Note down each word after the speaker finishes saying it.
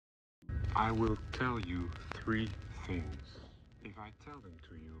I will tell you 3 things. If I tell them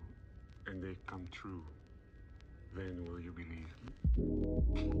to you and they come true, then will you believe me?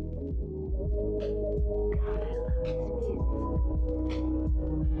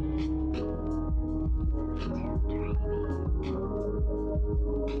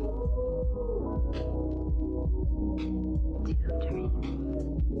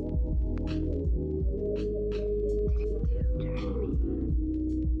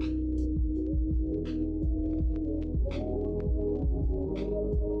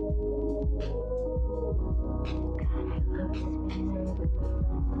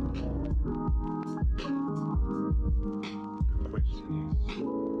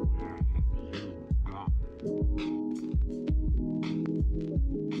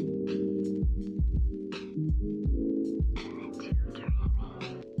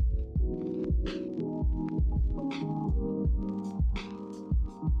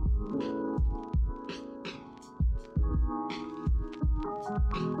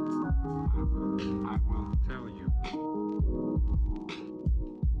 I will tell you.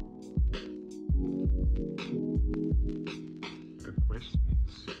 The question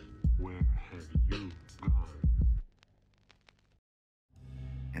is, where have you gone?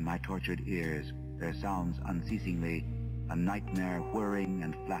 In my tortured ears, there sounds unceasingly a nightmare whirring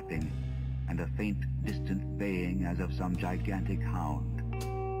and flapping, and a faint, distant baying as of some gigantic hound.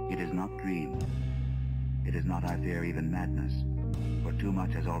 It is not dream. It is not, I fear, even madness, for too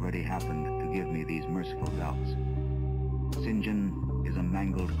much has already happened to give me these merciful doubts. St. John is a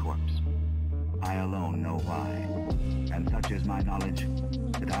mangled corpse. I alone know why, and such is my knowledge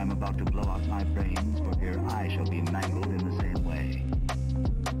that I am about to blow out my brains for fear I shall be mangled in the same way.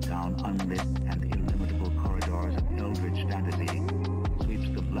 Down unlit and illimitable corridors of eldritch fantasy sweeps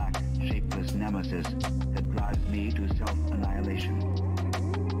the black, shapeless nemesis that drives me to self-annihilation.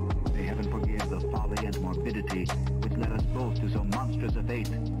 May heaven forgive the folly and morbidity which led us both to so monstrous a fate.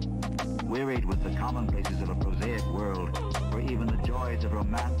 Wearied with the commonplaces of a prosaic world, where even the joys of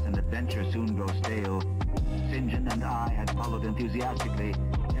romance and adventure soon grow stale, St. John and I had followed enthusiastically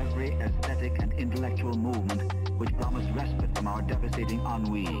every aesthetic and intellectual movement which promised respite from our devastating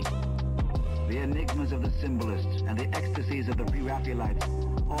ennui. The enigmas of the symbolists and the ecstasies of the pre-Raphaelites,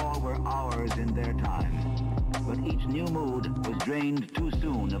 all were ours in their time. But each new mood was drained too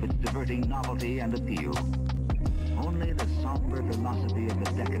soon of its diverting novelty and appeal. Only the somber philosophy of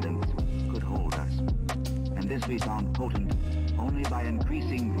the decadence could hold us, and this we found potent only by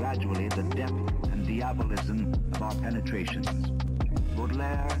increasing gradually the depth and diabolism of our penetrations.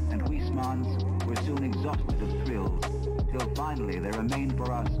 Baudelaire and Huysmans were soon exhausted of thrills, till finally there remained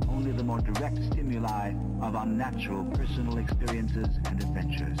for us only the more direct stimuli of unnatural personal experiences and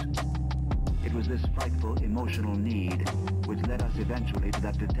adventures. It was this frightful emotional need which led us eventually to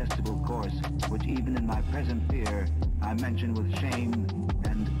that detestable course which even in my present fear I mention with shame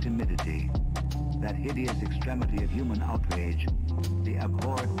and timidity. That hideous extremity of human outrage, the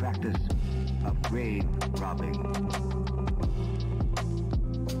abhorred practice of grave robbing.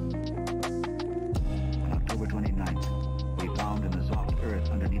 On October 29th, we found in the soft earth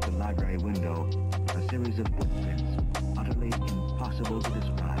underneath the library window a series of footprints utterly impossible to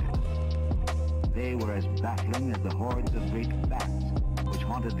describe. They were as baffling as the hordes of great bats which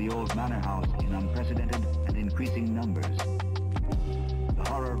haunted the old manor house in unprecedented and increasing numbers. The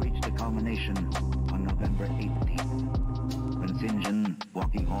horror reached a culmination on November 18th, when St. John,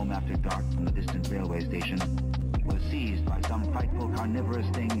 walking home after dark from the distant railway station, was seized by some frightful carnivorous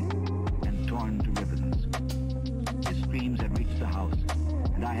thing and torn to ribbons. His screams had reached the house,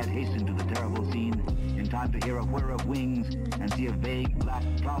 and I had hastened to the terrible scene in time to hear a whir of wings and see a vague, black,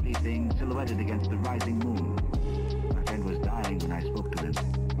 cloudy thing silhouetted against the rising moon. My friend was dying when I spoke to him,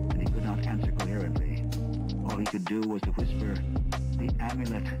 and he could not answer coherently. All he could do was to whisper, "The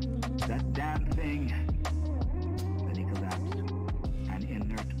amulet, that damn thing." Then he collapsed, an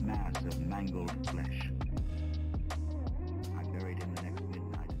inert mass of mangled flesh. I buried him the next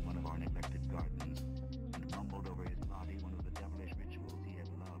midnight in one of our neglected gardens, and mumbled over his body one of the devilish rituals he had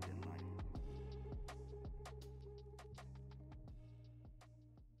loved in life.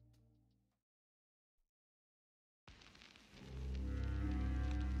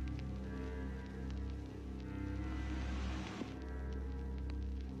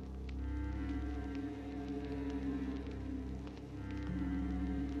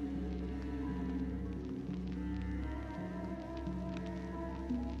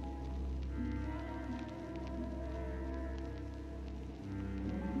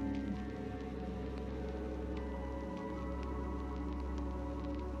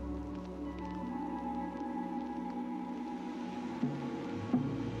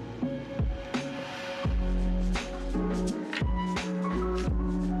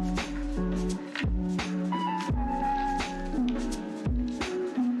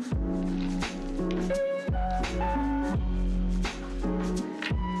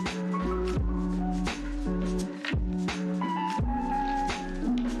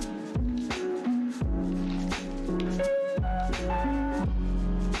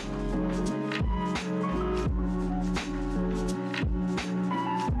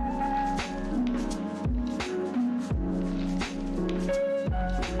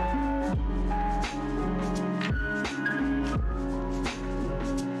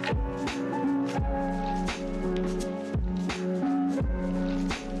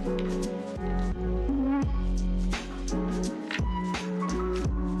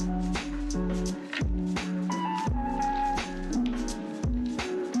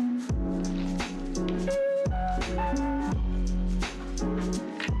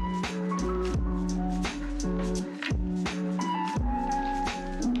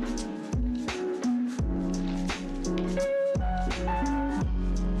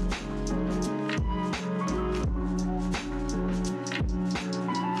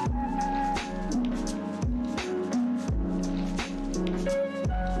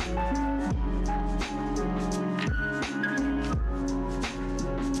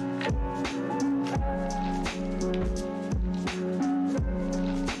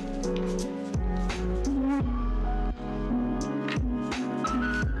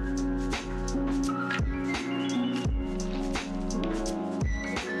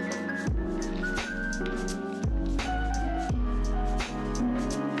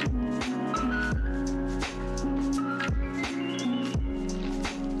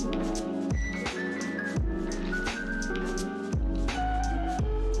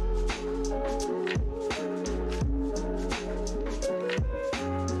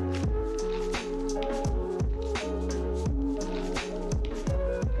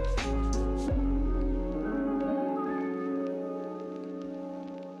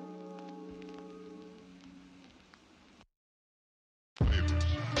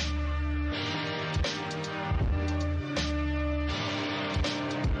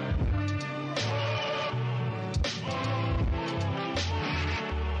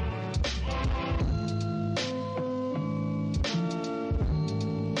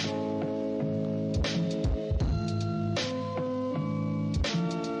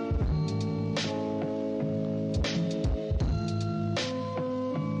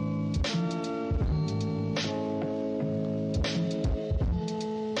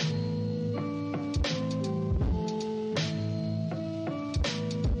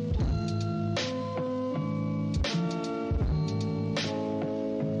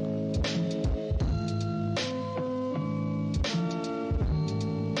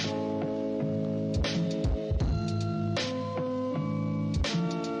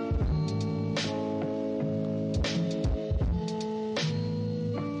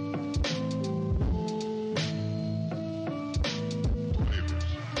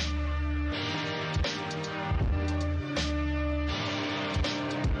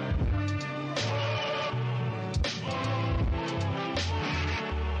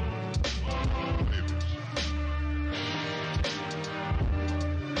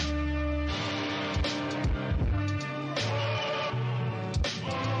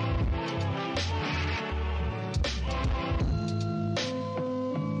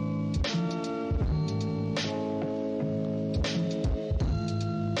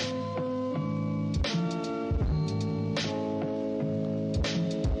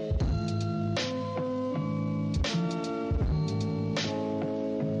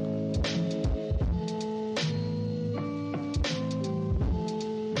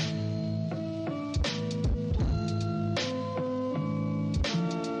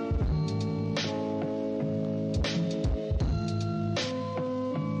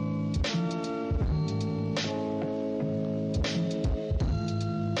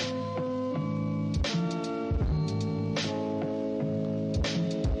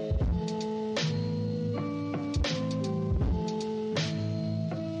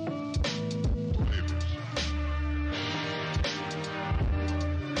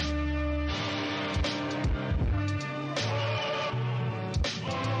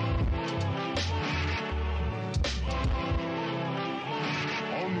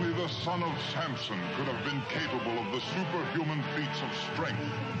 son of Samson could have been capable of the superhuman feats of strength.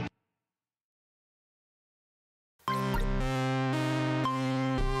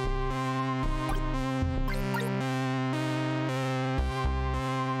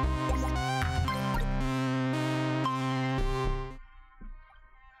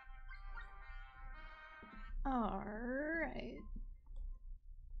 Alright.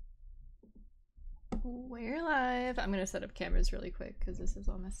 We're live. I'm gonna set up cameras really quick because this is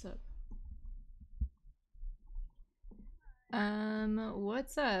all messed up.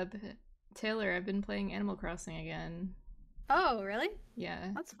 What's up? Taylor, I've been playing Animal Crossing again. Oh, really?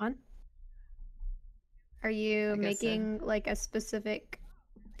 Yeah. That's fun. Are you making like a specific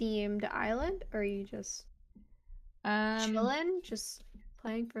themed island, or are you just chilling, just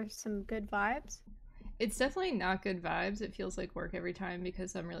playing for some good vibes? It's definitely not good vibes. It feels like work every time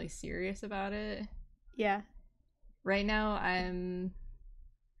because I'm really serious about it. Yeah. Right now I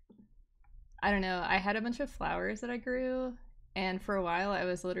don't know, I had a bunch of flowers that I grew And for a while, I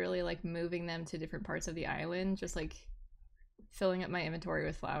was literally like moving them to different parts of the island, just like filling up my inventory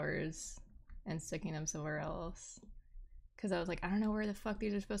with flowers and sticking them somewhere else. Because I was like, I don't know where the fuck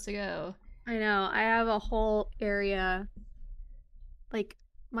these are supposed to go. I know. I have a whole area, like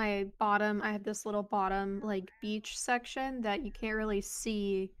my bottom, I have this little bottom like beach section that you can't really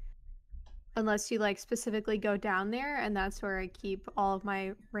see unless you like specifically go down there, and that's where I keep all of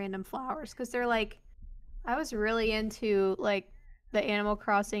my random flowers. Because they're like, I was really into like the Animal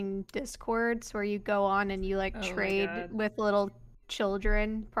Crossing Discords where you go on and you like trade with little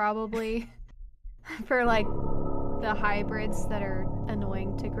children probably for like the hybrids that are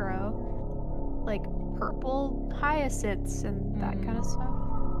annoying to grow. Like purple hyacinths and that kind of stuff.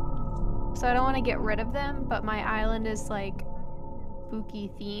 So I don't want to get rid of them, but my island is like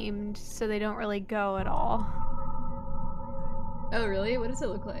spooky themed, so they don't really go at all. Oh really? What does it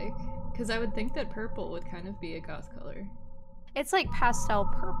look like? Because I would think that purple would kind of be a goth color. It's like pastel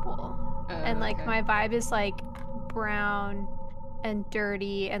purple. And like okay. my vibe is like brown and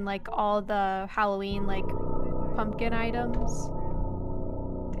dirty and like all the Halloween like pumpkin items.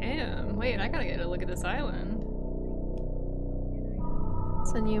 Damn, wait, I gotta get a look at this island. I'll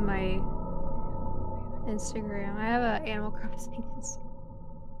send you my Instagram. I have an Animal Crossing Instagram.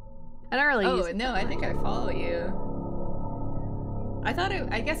 I don't really use it. Oh, no, I think I follow you.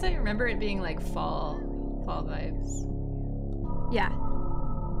 I guess I remember it being like fall vibes. Yeah.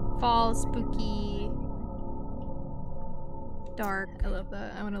 Fall, spooky, dark. I love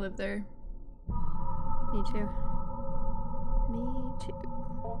that. I want to live there. Me too. Me too.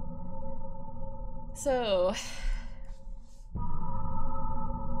 So,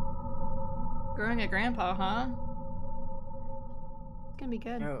 growing a grandpa, huh? It's gonna be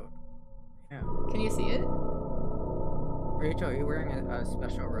good. Oh, yeah. Can you see it? Rachel, are you wearing a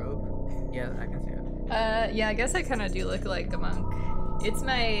special robe? Yeah, I can see it. Yeah, I guess I kind of do look like a monk. It's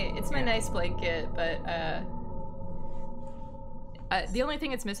my nice blanket, but the only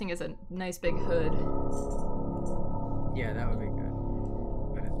thing it's missing is a nice big hood. Yeah, that would be good.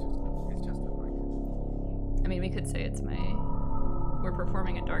 But it's just a blanket. I mean, we could say we're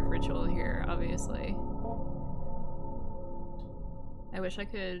performing a dark ritual here, obviously. I wish I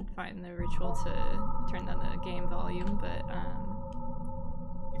could find the ritual to turn down the game volume, but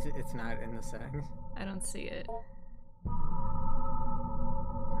it's not in the settings. I don't see it. Oh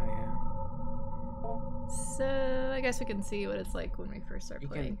yeah. So I guess we can see what it's like when we first start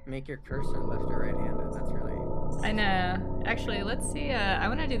playing. You can make your cursor left or right-handed. That's really. I know. Actually, let's see. I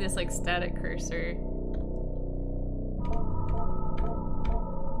want to do this like static cursor.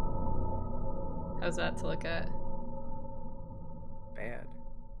 How's that to look at? Bad.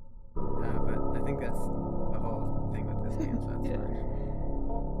 But I think that's the whole thing with this game, so that's fine.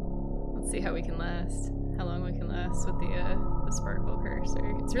 Let's see how we can last. How long we can last with the sparkle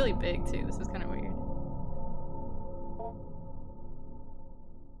cursor. It's really big too. This is kind of weird.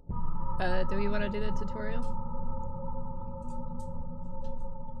 Do we want to do the tutorial?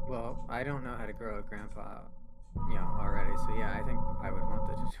 Well, I don't know how to grow a grandpa, already. So yeah, I think I would want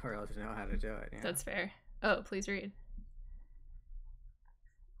the tutorial to know how to do it. Yeah. That's fair. Oh, please read.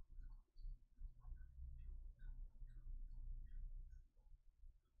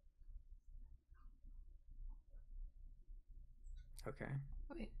 Okay.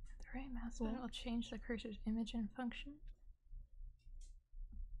 Wait, the right mouse button will change the cursor's image and function.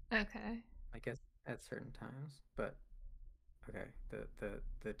 Okay. I guess at certain times, but okay.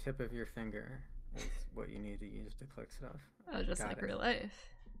 The tip of your finger is what you need to use to click stuff. Oh, just like real life.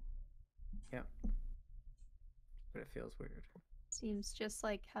 Yep. But it feels weird. Seems just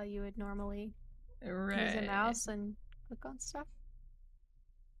like how you would normally use a mouse and click on stuff.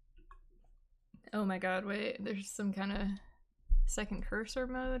 Oh my god, wait, there's some kind of second cursor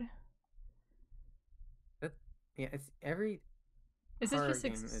mode? Yeah, it's every horror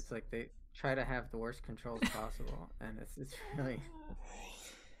game, it's like they try to have the worst controls possible, and it's really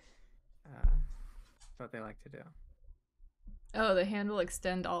what they like to do. Oh, the hand will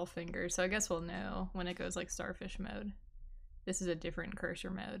extend all fingers, so I guess we'll know when it goes like starfish mode. This is a different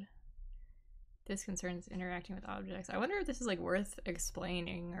cursor mode. This concerns interacting with objects. I wonder if this is like worth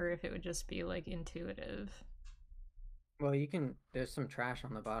explaining, or if it would just be like intuitive. Well, there's some trash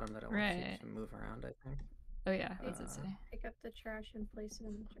on the bottom that it wants you to move around, I think. Oh yeah, what's it say? Pick up the trash and place it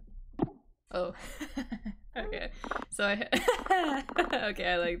in the jar. Oh. Okay. So okay,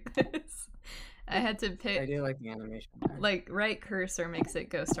 I like this. I had to pick. I do like the animation. Like right cursor makes it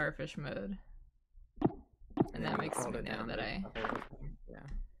go starfish mode. And that makes me know that Yeah.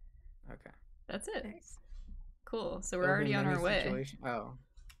 Okay. That's it. Nice. Cool. So we're already on our way. Oh.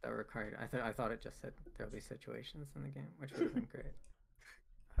 that required. I thought it just said there'll be situations in the game, which would have been great.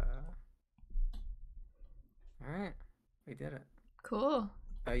 All right, we did it. Cool.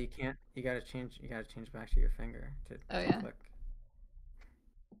 Oh, you can't. You gotta change back to your finger to click.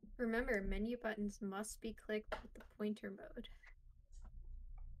 Remember, menu buttons must be clicked with the pointer mode.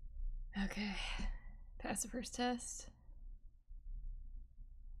 Okay. Pass the first test.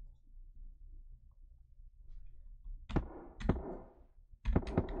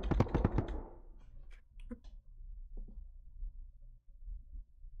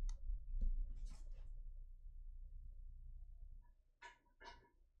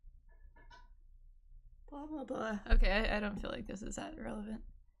 Blah, blah, blah. Okay, I don't feel like this is that relevant.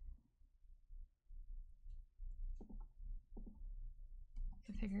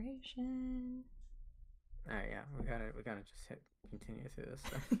 Configuration. Alright, yeah, we gotta just hit continue through this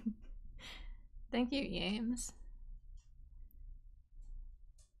stuff. Thank you, James.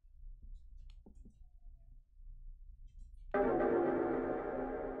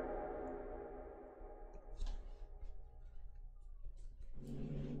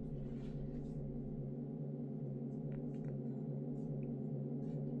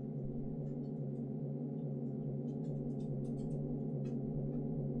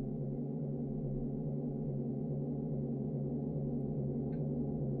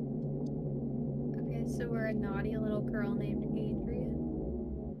 So we're a naughty little girl named Adrian?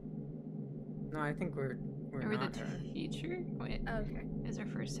 No, I think we're not the teacher? Wait. Oh, okay. Is our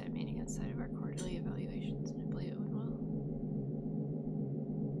first time meeting outside of our quarterly evaluations in blue and well.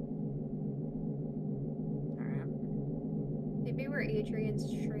 Alright. Maybe we're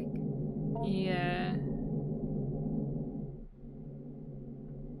Adrian's shrink. Yeah.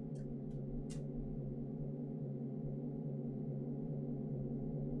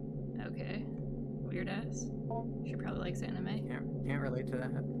 Okay. Weird ass. She probably likes anime. Can't relate to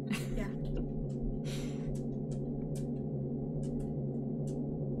that. Yeah.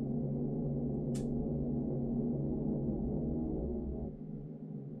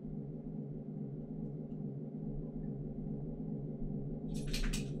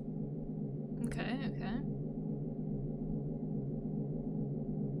 Okay.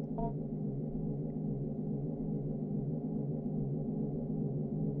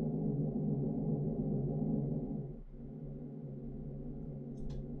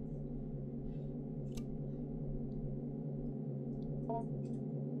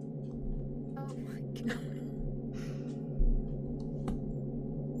 Oh my god.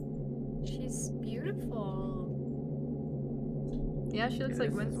 She's beautiful. Yeah, she looks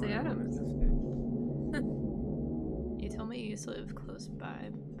like Wednesday Addams. You told me you used to live close by,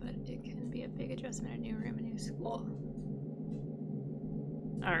 but it can be a big adjustment, a new room, a new school.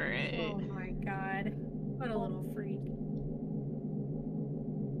 Alright. Oh my god. What a little freak.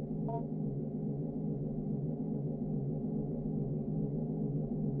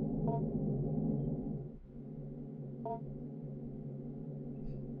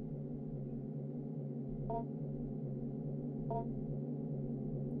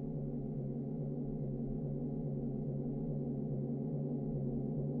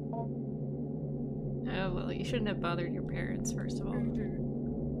 Oh, well, you shouldn't have bothered your parents, first of all.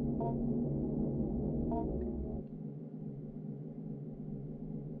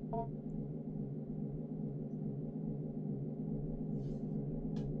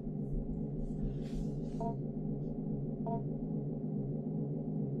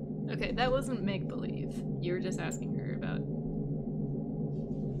 Okay, that wasn't make-believe. You were just asking her about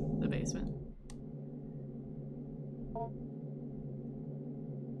the basement.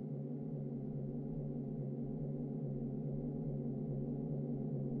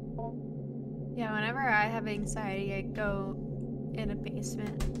 Yeah, whenever I have anxiety, I go in a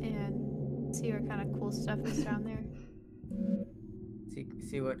basement and see what kind of cool stuff is down there.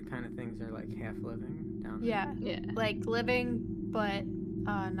 See what kind of things are like half living down there. Yeah, like living, but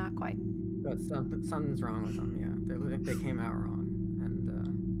not quite. But something's wrong with them. Yeah, they came out wrong, and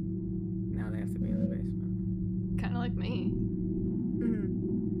now they have to be in the basement. Kind of like me.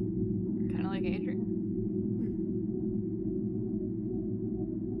 Mm-hmm. Kind of like Adrian.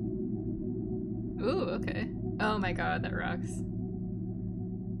 Ooh, okay. Oh my god, that rocks.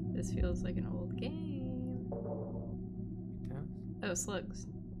 This feels like an old game. Oh, slugs.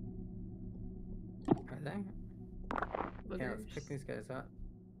 Are they? Boogers. Yeah, let's pick these guys up.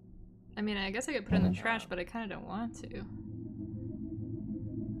 I mean, I guess I could put it in the trash, but I kind of don't want to.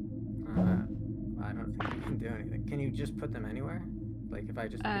 I don't think you can do anything. Can you just put them anywhere? Like, if I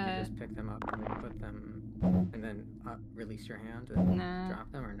just could you just pick them up and then put them, and then release your hand and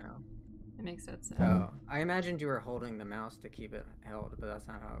drop them, or no? It makes that sound. Oh, I imagined you were holding the mouse to keep it held, but that's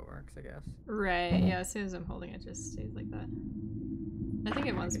not how it works, I guess. Right, yeah, as soon as I'm holding it, just stays like that. I think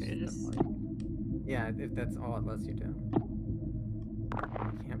it wants me to just... Yeah, if that's all it lets you do.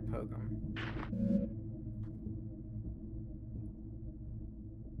 You can't poke them.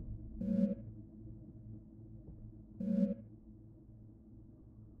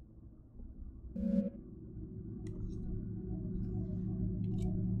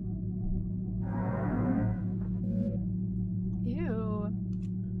 Ew.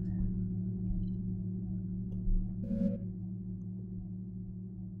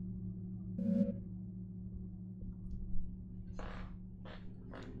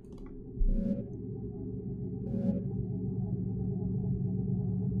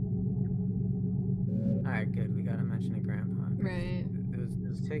 Alright, good. We gotta mention it, Grandpa. Right. It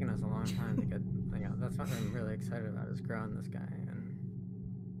was taking us a long time to get. That's what I'm really excited about is growing this guy. And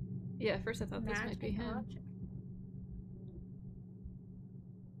yeah, at first I thought this might be him. Object.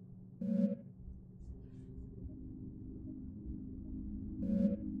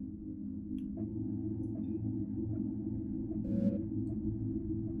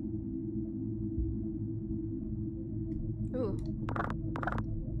 Ooh.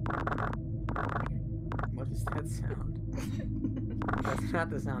 what is that sound? That's not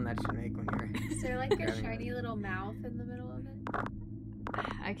the sound that you make when you're. Is there like a shiny little mouth in the middle of it?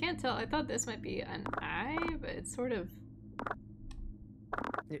 I can't tell. I thought this might be an eye, but it's sort of...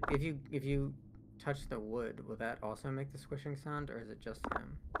 If you touch the wood, will that also make the squishing sound, or is it just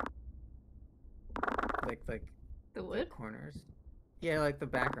him? Like the wood? The corners. Yeah, like the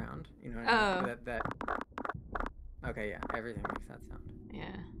background. You know what I mean? That. Okay, yeah, everything makes that sound.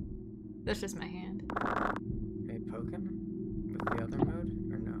 Yeah. That's just my hand. Can you poke him with the other mode,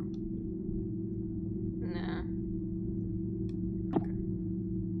 or no? Nah. Okay.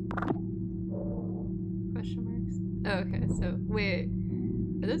 Question marks? Oh, okay, so, wait.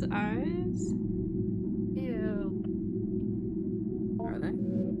 Are those eyes? Ew. Are they?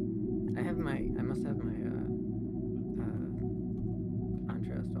 I must have my,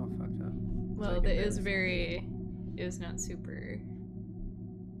 contrast all fucked up. Well, so that is very... It was not super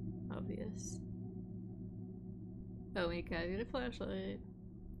obvious. Oh, we gotta get a flashlight.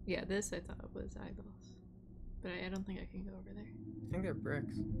 Yeah, this I thought was eyeballs. But I don't think I can go over there. I think they're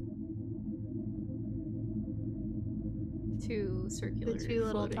bricks. Two circular The two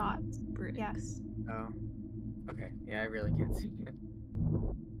little floating dots. bricks. Yes. Oh. Okay. Yeah, I really can't see it.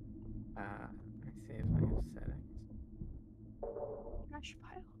 Let me see if I have settings. Trash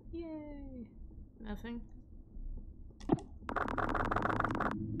pile. Yay! Nothing.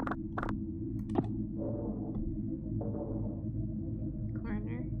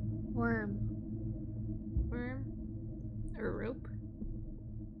 Corner. Worm. Worm. Or rope.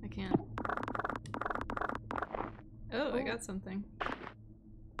 I can't. Oh, I got something.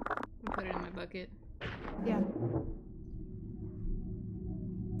 I'll put it in my bucket. Yeah.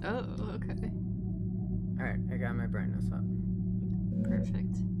 Oh, okay. Alright, I got my brightness up.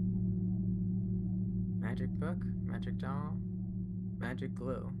 Perfect. Magic book, magic doll, magic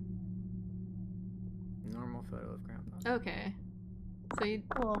glue. Normal photo of Grandpa. Okay. So you...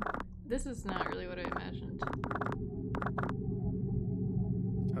 Cool. This is not really what I imagined.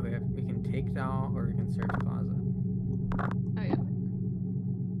 Oh, we can take doll or we can search closet. Oh,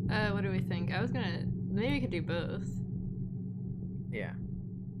 yeah. What do we think? I was gonna... Maybe we could do both. Yeah.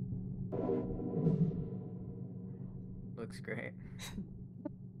 Looks great.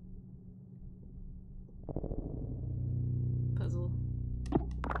 Puzzle.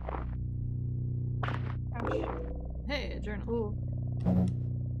 Trash. Hey, a journal. Ooh.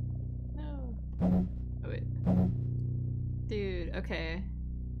 No. Oh, wait. Dude, okay.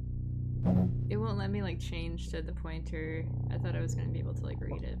 It won't let me, like, change to the pointer. I thought I was gonna be able to, like,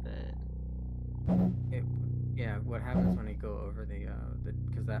 read it, but... Yeah, what happens when you go over the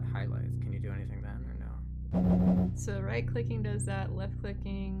because that highlights, can you do anything then, or no? So right-clicking does that,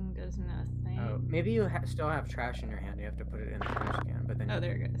 left-clicking does nothing. Oh, maybe you still have trash in your hand, you have to put it in the trash can, but then... Oh,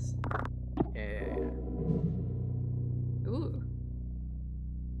 there it goes. Yeah. Ooh.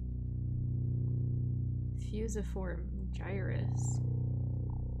 Fusiform gyrus.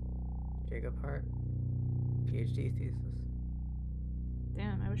 Jacob Hart, PhD thesis.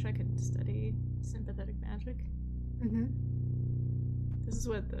 Damn, I wish I could study sympathetic magic. Mm-hmm. This is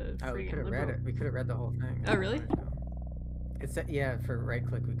what the we could have read it. We could have read the whole thing. Oh, really? It's yeah. For right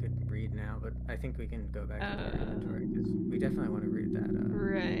click, we could read now, but I think we can go back to the inventory because we definitely want to read that.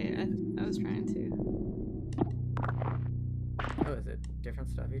 Right. I was trying to. Oh, is it different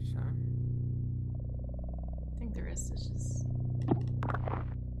stuff each time? I think the rest is just.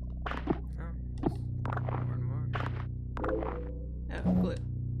 More and more. Oh, glue.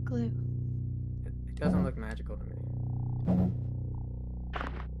 Glue. It doesn't look magical to me.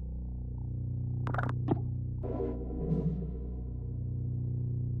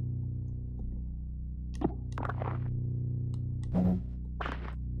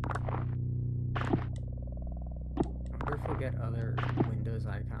 I wonder if we'll get other Windows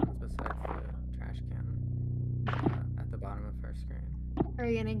icons besides the trash can at the bottom of our screen. Are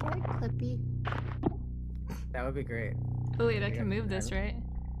you gonna get Clippy? That would be great. Oh wait, I can move this, right?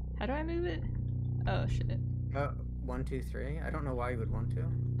 How do I move it? Oh shit. 1, 2, 3. I don't know why you would want to,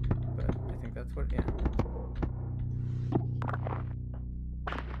 but I think that's what. Yeah.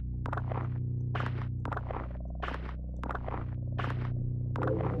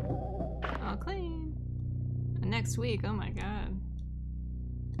 All clean. Next week. Oh my god.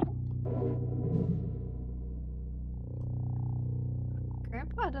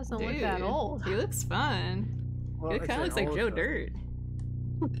 Grandpa doesn't Dude, look that old. He looks fun. Well, He kind of looks like Joe Dirt.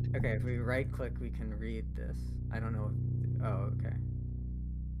 Okay, if we right click, we can read this. I don't know. Oh, okay.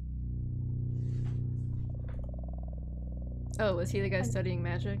 Oh, was he the guy studying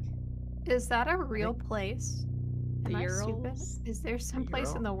magic? Is that a real place? The Am I stupid? Urals? Is there some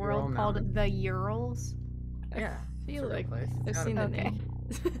place in the Ural world called Mountain? the Urals? Yeah. I it's feel a real like place. It's I've gotta seen be. the Okay. name.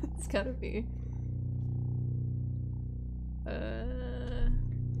 It's gotta be.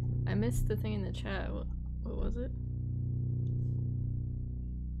 I missed the thing in the chat. What was it?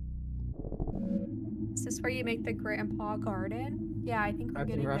 Is this where you make the grandpa garden? Yeah, I think we're It's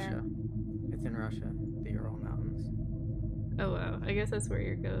getting in Russia. there. It's in Russia. The Ural Mountains. Oh wow, I guess that's where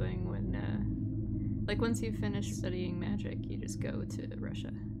you're going when, like once you finish studying magic, you just go to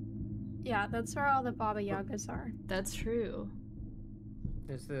Russia. Yeah, that's where all the Baba Yagas are. That's true.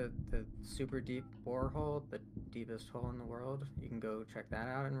 There's the super deep borehole, the deepest hole in the world. You can go check that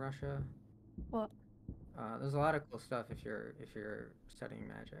out in Russia. Well, There's a lot of cool stuff if you're studying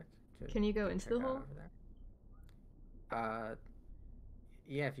magic. Can you go into the check out hole? over there.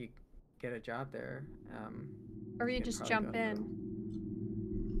 Yeah, if you get a job there. or you just jump in.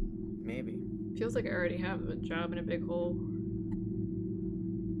 Maybe. Feels like I already have a job in a big hole.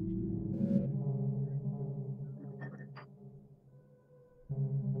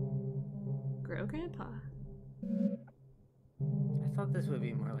 Grow Grandpa. I thought this would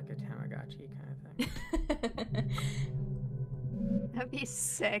be more like a Tamagotchi kind of thing. That'd be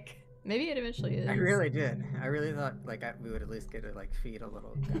sick. Maybe it eventually is. I really did. I really thought like we would at least get to like feed a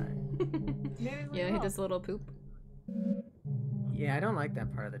little guy. Yeah, he does a little poop. Yeah, I don't like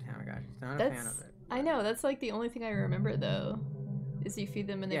that part of the Tamagotchi. Not a fan of it. I know, that's like the only thing I remember though. Is you feed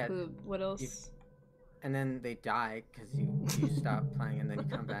them and they Yeah, poop. What else? And then they die because you stop playing and then you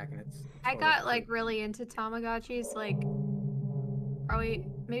come back and it's. I got like really into Tamagotchis like probably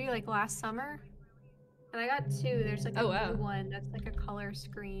maybe like last summer. And I got two. There's like a blue one that's like a color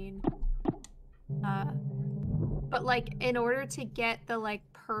screen. But like in order to get the like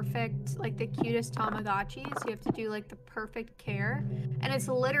perfect, like the cutest Tamagotchis, you have to do like the perfect care. And it's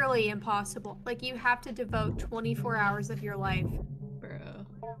literally impossible. Like you have to devote 24 hours of your life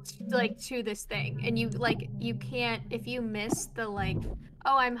like to this thing. And you can't, if you miss the like,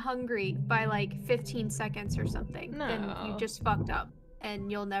 oh, I'm hungry by like 15 seconds or something, then you just fucked up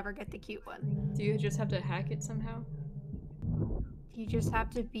and you'll never get the cute one. Do you just have to hack it somehow? You just have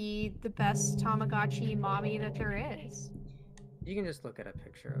to be the best Tamagotchi mommy that there is. You can just look at a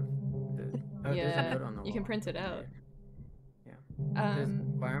picture of the. Oh, yeah, there's a note on the wall. You can print it out. Yeah.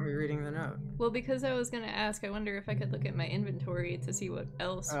 Why aren't we reading the note? Well, because I was gonna ask. I wonder if I could look at my inventory to see what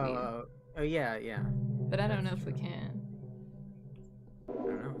else Oh yeah. But I don't know if we can. I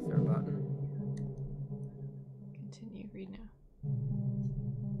don't know. Is there a button? Continue. Read now.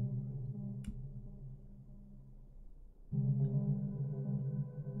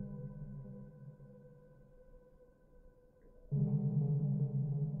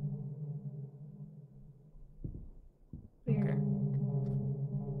 Okay.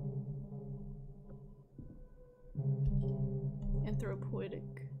 Anthropoidic.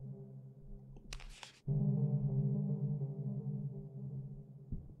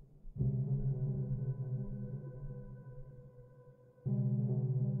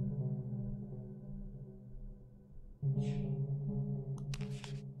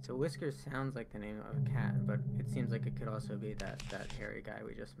 So Whiskers sounds like the name of a cat, but it seems like it could also be that hairy guy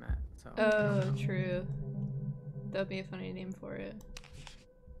we just met. So. Oh, true. That'd be a funny name for it.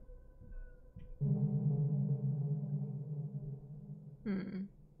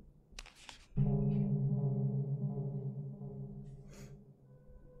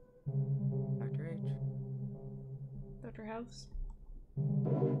 Dr. H. Dr. House?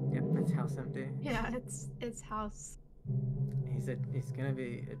 Yep, house empty. Yeah, it's house. He's gonna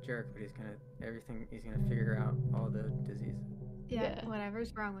be a jerk, but he's gonna figure out all the diseases. Yeah,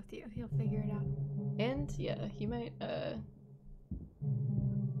 whatever's wrong with you, he'll figure it out. And yeah, he might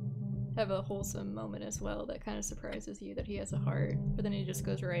have a wholesome moment as well that kind of surprises you that he has a heart, but then he just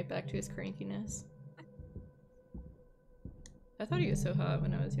goes right back to his crankiness. I thought he was so hot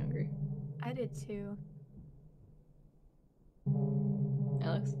when I was younger. I did too.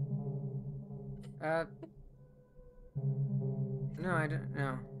 Alex? No, I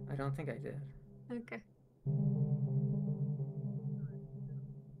don't think I did. Okay.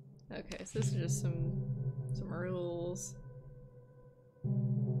 Okay, so this is just some rules.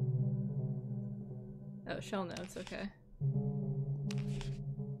 Oh, shell notes, okay.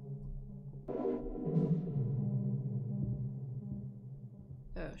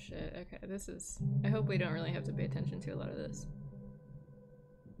 Oh shit, okay, this is... I hope we don't really have to pay attention to a lot of this.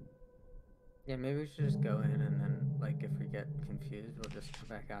 Yeah, maybe we should just go in and then, like, if we get confused, we'll just come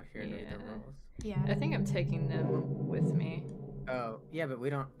back out here and read the rules. Yeah. I think I'm taking them with me. Oh, yeah, but we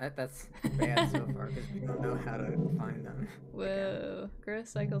don't... That's bad so far, because we don't know how to find them. Whoa. Growth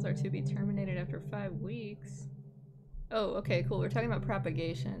cycles are to be terminated after 5 weeks. Oh, okay, cool. We're talking about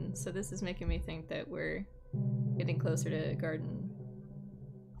propagation, so this is making me think that we're getting closer to garden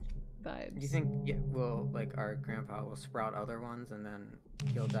vibes. Do you think, well, like, our grandpa will sprout other ones, and then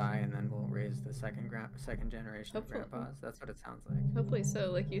he'll die, and then we'll raise the second generation of grandpas? That's what it sounds like. Hopefully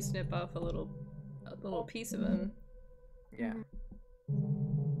so. Like, you snip off a little piece of him. Yeah.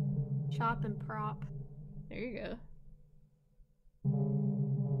 Chop and prop. There you go.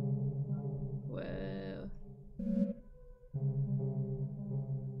 Whoa.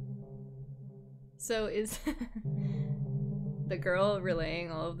 So is the girl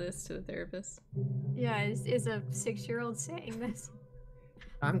relaying all of this to the therapist? Yeah, is a 6-year-old saying this?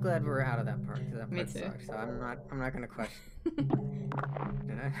 I'm glad we're out of that part, because that part Me too. sucks, so I'm not gonna question.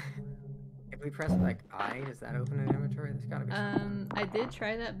 Did I? If we press, like, I, does that open an inventory? There's gotta be something. I did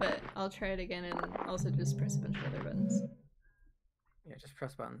try that, but I'll try it again and also just press a bunch of other buttons. Yeah, just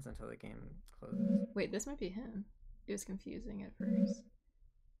press buttons until the game closes. Wait, this might be him. It was confusing at first.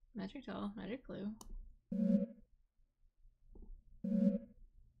 Magic doll, magic glue.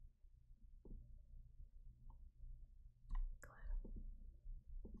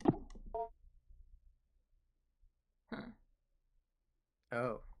 Huh.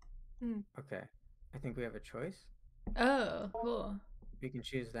 Oh. Okay. I think we have a choice. Oh, cool. We can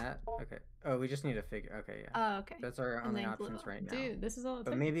choose that. Okay. Oh, we just need a figure. Okay, yeah. Oh, okay. That's our only options right now. Dude, this is all it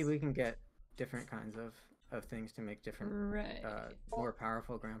But takes. maybe we can get different kinds of things to make different, more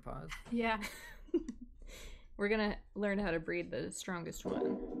powerful grandpas. Yeah. We're gonna learn how to breed the strongest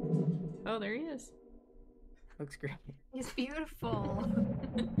one. Oh, there he is. Looks great. He's beautiful.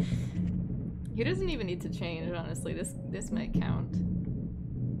 He doesn't even need to change, honestly. This might count.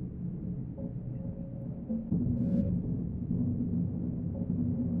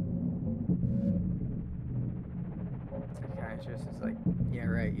 Psychiatrist is like, yeah,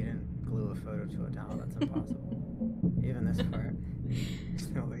 right, you didn't glue a photo to a doll. That's impossible. Even this part. There's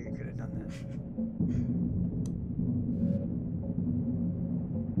no way you could have done that.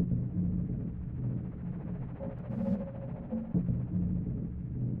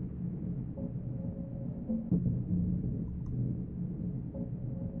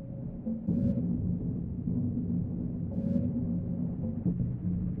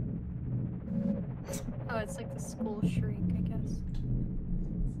 Oh, it's like the school shrink, I guess.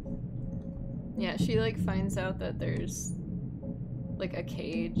 Yeah, she like finds out that there's like a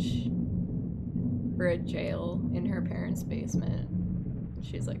cage or a jail in her parents' basement.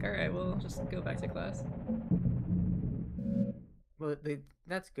 She's like, alright, we'll just go back to class. Well,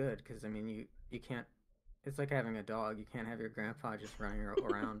 that's good, because, I mean, you can't... It's like having a dog. You can't have your grandpa just running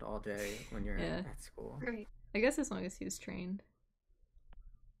around all day when you're at school. Right. I guess as long as he's trained.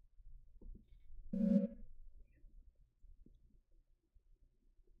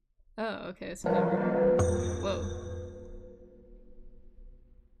 Oh, okay, so now we're... Whoa.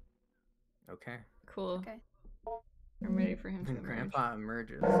 Okay. Cool. Okay. I'm ready for him to When emerge. Grandpa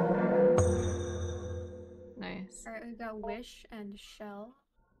emerges. Nice. Alright, we've got Wish and Shell.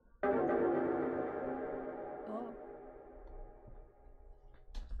 Oh.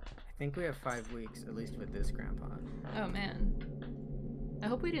 I think we have 5 weeks, at least with this grandpa. Oh, man. I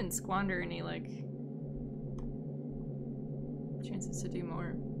hope we didn't squander any, like, chances to do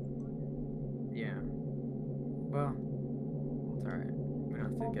more. Yeah. Well, it's alright. We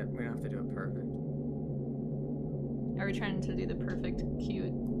don't have to do it perfect. Are we trying to do the perfect,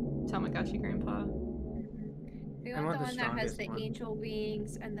 cute Tamagotchi grandpa? We We want the one that has the angel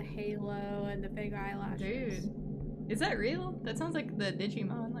wings and the halo and the big eyelashes. Dude. Is that real? That sounds like the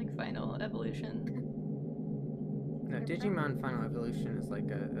Digimon, like, final evolution. No, Digimon final evolution is like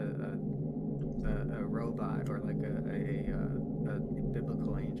a robot or like a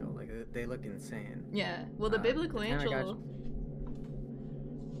biblical angel. Like, they look insane. Yeah, well, the biblical angel...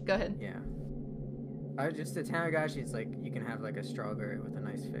 Go ahead. Yeah. Just the Tamagotchi's like, you can have like a strawberry with a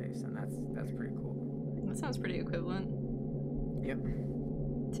nice face, and that's pretty cool. That sounds pretty equivalent. Yep.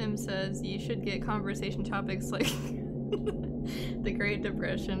 Tim says you should get conversation topics like the Great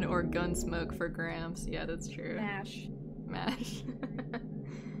Depression or Gunsmoke for Gramps. Yeah, that's true. MASH. MASH.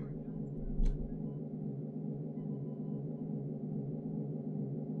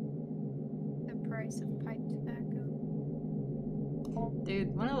 The price of pipe tobacco.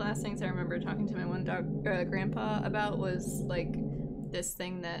 Dude, one of the last things I remember talking to my one grandpa about was like this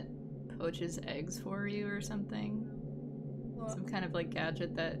thing that poaches eggs for you or something. What? Some kind of like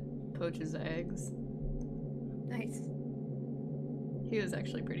gadget that poaches eggs. Nice. He was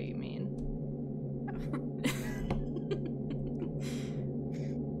actually pretty mean.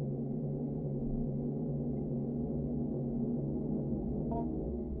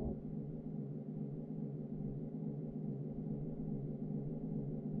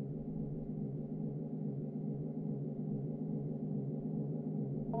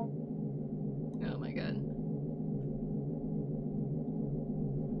 Oh my god.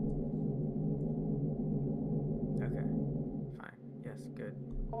 Okay. Fine. Yes, good.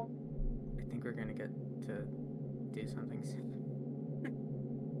 I think we're gonna get to do something soon.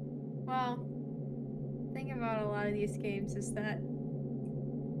 Well, the thing about a lot of these games is that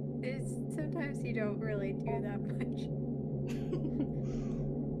sometimes you don't really do that much.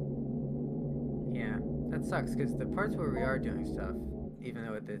 Yeah, that sucks because the parts where we are doing stuff, even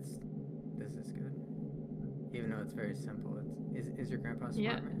though this is good, even though it's very simple, is your grandpa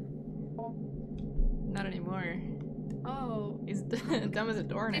smart, man? Not anymore. Oh. He's dumb as a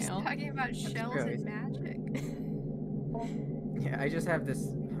doornail. He's talking about shells and magic. Yeah, I just have this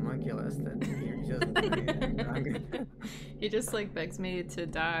homunculus that he doesn't do anything, but I'm gonna... He just like begs me to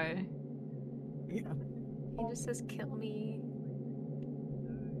die. Yeah. He just says, kill me.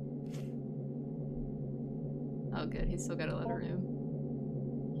 Oh good, he's still got a lot of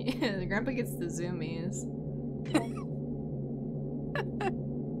room. Yeah, the grandpa gets the zoomies.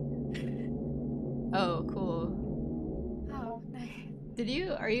 Oh, cool. Oh, nice.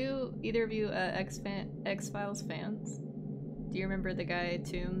 Are you, either of you, X-Files fans? Do you remember the guy,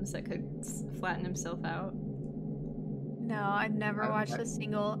 Toombs, that could flatten himself out? No, I've never watched a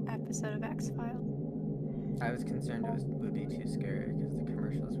single episode of X-Files. I was concerned it would be too scary because the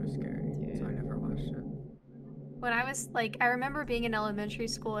commercials were scary, so I never watched it. When I was, like, I remember being in elementary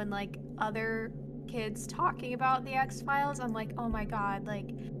school and, like, other kids talking about the X-Files. I'm like, oh my god,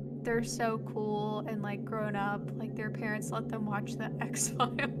 like, they're so cool and, like, grown up. Like, their parents let them watch the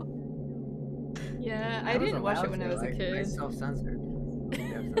X-Files. Yeah, I didn't watch it when I was a kid. I self-censored.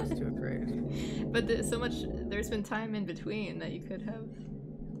 Yeah, I was too afraid. But there's been time in between that you could have.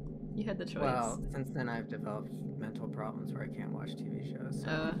 You had the choice. Well, since then I've developed mental problems where I can't watch TV shows.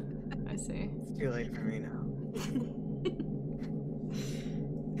 So I see. It's too late for me now.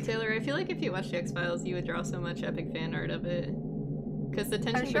 Taylor, I feel like if you watched the X-Files, you would draw so much epic fan art of it. Because the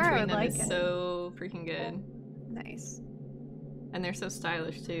tension between them is so freaking good. Nice. And they're so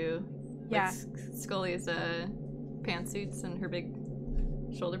stylish too. Yeah. Like Scully's pantsuits and her big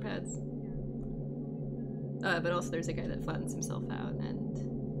shoulder pads. But also there's a guy that flattens himself out and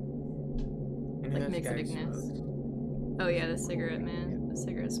like makes a big nest. Oh yeah, the cigarette man. The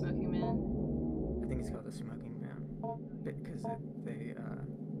cigarette smoking man. I think it's called the Smoking Man. Because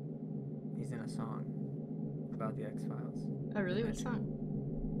he's in a song about the X-Files. Oh really? Which song?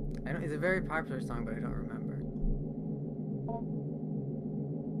 It's a very popular song, but I don't remember.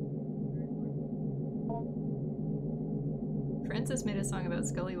 Francis made a song about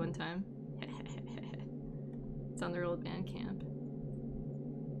Scully one time. It's on their old Bandcamp.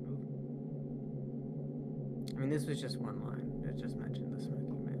 I mean, this was just one line. It just mentioned the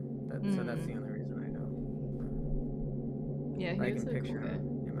Smoking Man. So that's the only reason I know. Yeah, I can picture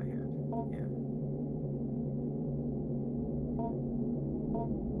him in my head.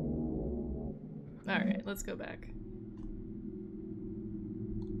 Yeah. Alright, let's go back.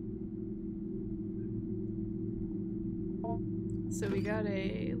 So we got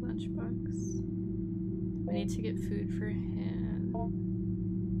a lunchbox. We need to get food for him.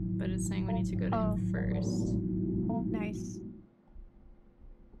 But it's saying we need to go to him first. Nice.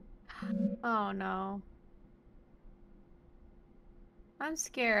 Oh no. I'm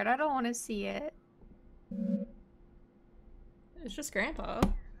scared. I don't want to see it. It's just Grandpa.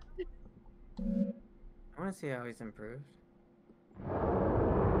 I want to see how he's improved.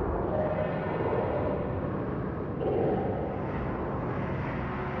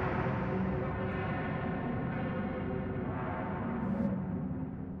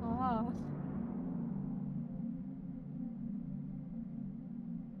 Oh.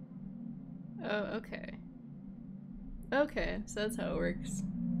 Oh, okay. Okay, so that's how it works.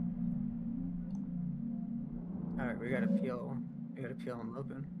 Alright, we gotta peel him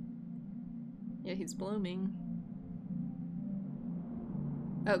open. Yeah, he's blooming.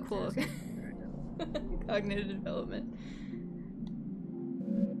 Oh, cool. Okay. Cognitive development.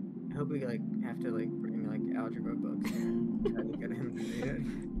 I hope we like have to like bring like algebra books and try to get him to read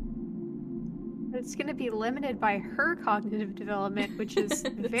it. It's gonna be limited by her cognitive development, which is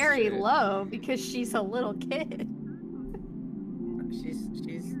very low because she's a little kid. She's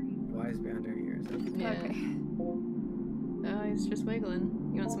wise beyond her years. Yeah. Okay. Oh, he's just wiggling.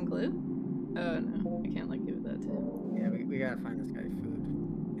 You want some glue? Oh no, I can't like give it that too. Yeah, we gotta find this guy food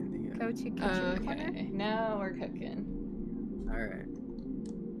in the Go to kitchen corner. Okay, now we're cooking. All right.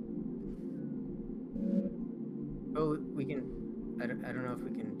 Oh, we can. I don't know if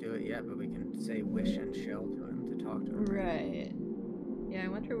we can do it yet, but we can say wish and shell to him to talk to him. Right. Yeah, I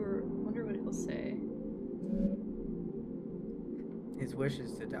wonder what he'll say. His wish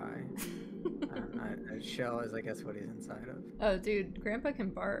is to die. A shell is, I guess, what he's inside of. Oh, dude, Grandpa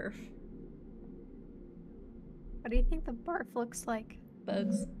can barf. What do you think the barf looks like?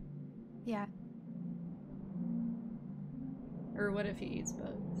 Bugs. Yeah. Or what if he eats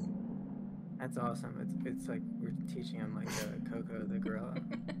bugs? That's awesome. It's like we're teaching him like Coco the gorilla.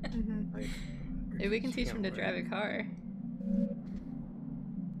 Like, maybe we can teach him to drive a car.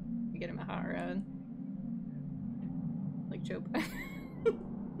 We get him a hot rod. Like Joe Biden.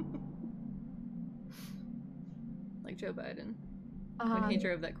 Like Joe Biden. When he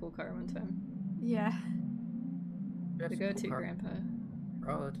drove that cool car one time. Yeah. The go-to Grandpa.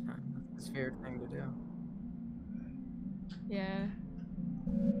 All the time. It's his favorite thing to do. Yeah.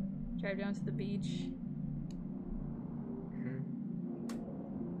 Drive down to the beach.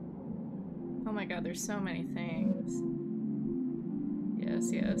 Oh my god, there's so many things.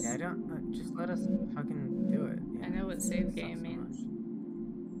 Yes, yes. Yeah, I don't. Just let us fucking do it. Yeah, I know what save game means.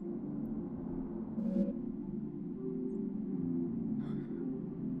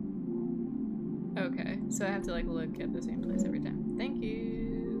 Okay, so I have to like look at the same place every time. Thank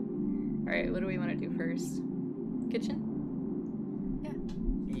you. All right, what do we want to do first? Kitchen? Yeah.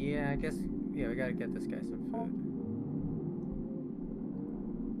 Yeah, I guess. Yeah, we gotta get this guy some food.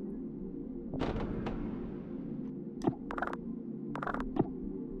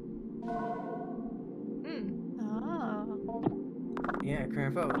 Oh. Yeah,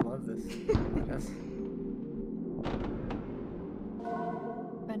 Grandpa would love this. Yes.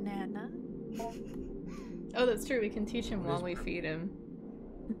 Banana. Oh, that's true. We can teach him while we feed him.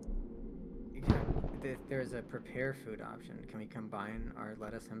 There's a prepare food option. Can we combine our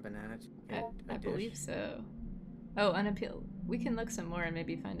lettuce and banana to get a I dish? believe so. Oh, unappeal. We can look some more and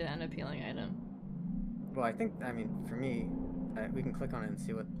maybe find an unappealing item. Well, I think, I mean, for me, we can click on it and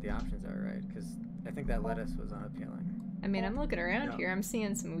see what the options are, right? Because I think that lettuce was unappealing. I mean, I'm looking around here. I'm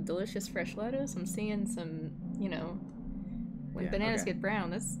seeing some delicious fresh lettuce. I'm seeing some, you know, when bananas get brown,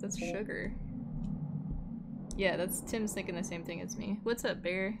 that's sugar. Yeah, that's Tim's thinking the same thing as me. What's up,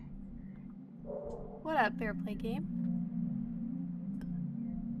 Bear? What up, Bear Play Game?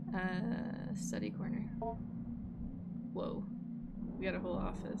 Study corner. Whoa. We got a whole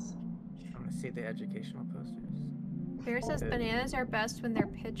office. I want to see the educational posters. Bear says bananas are best when they're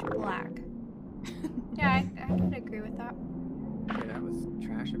pitch black. Yeah, I can agree with that. Okay, that was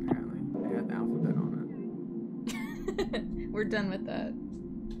trash apparently. They had the alphabet on it. We're done with that.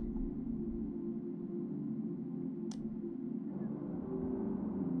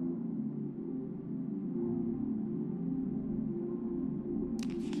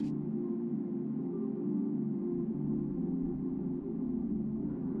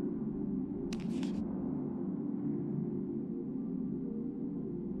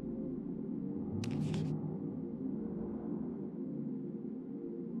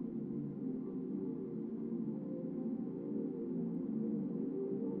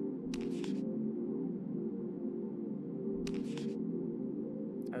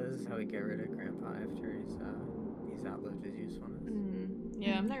 How we get rid of Grandpa after he's outlived his usefulness.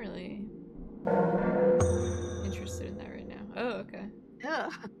 Yeah, I'm not really interested in that right now. Oh, okay. Yeah.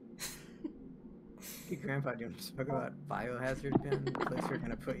 Hey, Grandpa, do you want to talk about biohazard bin? The place we're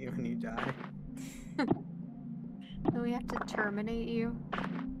gonna put you when you die. Do we have to terminate you?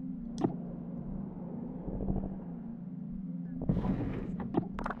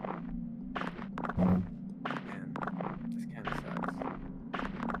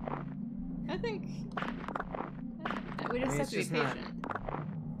 patient.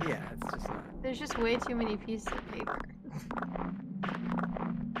 Yeah, it's just not. There's just way too many pieces of paper.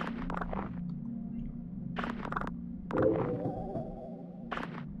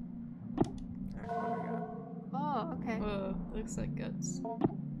 Oh, okay. Whoa, looks like guts.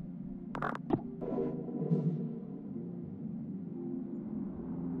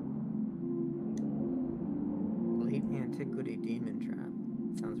 Late antiquity demon trap.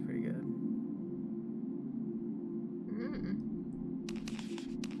 Sounds pretty good.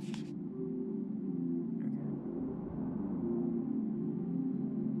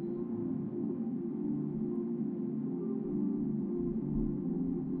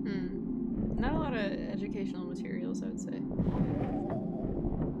 Not a lot of educational materials, I would say. I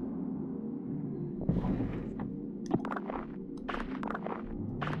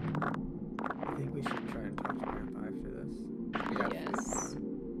think we should try and talk to Grandpa after this. Yes.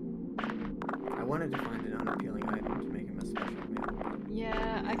 I wanted to find an unappealing item to make him a special meal.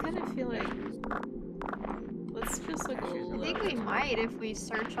 Yeah, I kind of feel like... Let's just look a little... I think we might if we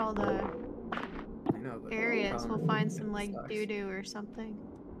search all the areas. We'll find some, like, doo-doo or something.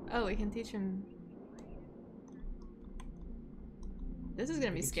 Oh, we can teach him... This is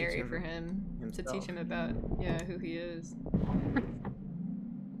gonna be scary for him to teach him about, yeah, who he is.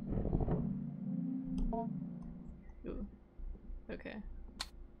 Ooh. Okay.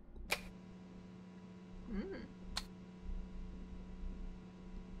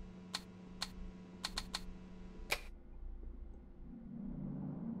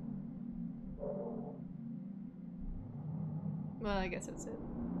 Well, I guess that's it.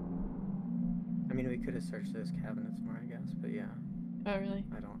 I mean, we could have searched those cabinets more, I guess, but yeah. Oh, really?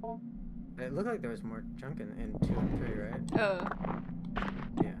 I don't. It looked like there was more junk in 2 and 3, right? Oh.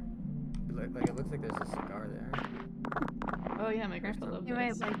 Yeah. It looks like there's a cigar there. Oh yeah, my grandpa loved You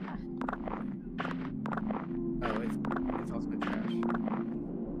this. might like that. Oh, it's also trash.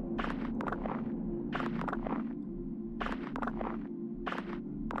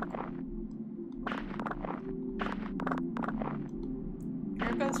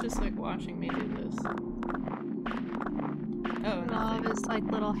 Grandpa's just like watching me do this. Oh, and all of his like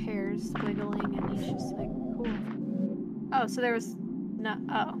little hairs wiggling, and he's just like, cool. Oh, so there was no.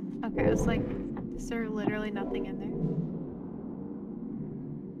 Oh, okay. I was like, is there literally nothing in there?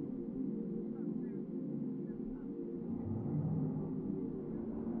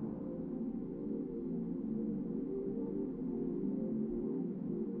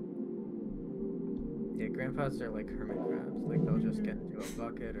 Yeah, grandpas are like hermit crabs. Like they'll just get into a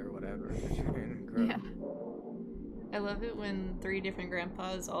bucket or whatever to try and grow. Yeah. I love it when 3 different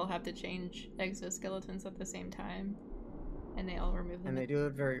grandpas all have to change exoskeletons at the same time, and they all remove them. And they do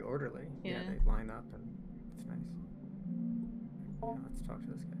it very orderly. Yeah. They line up, and it's nice. Yeah, let's talk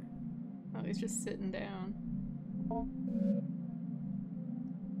to this guy. Oh, he's just sitting down.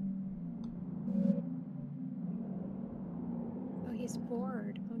 Oh, he's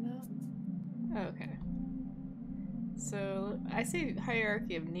bored. Oh no. Oh, okay. So I say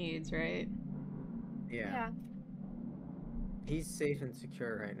hierarchy of needs, right? Yeah. He's safe and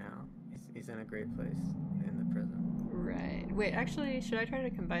secure right now. He's in a great place in the prison. Right. Wait, actually, should I try to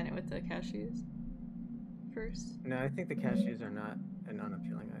combine it with the cashews first? No, I think the cashews are not an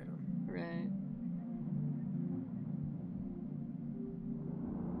unappealing item. Right.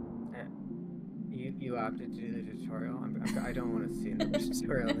 You opted to do the tutorial. I don't want to see another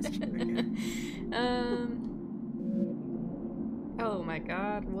tutorial on this game again. Oh my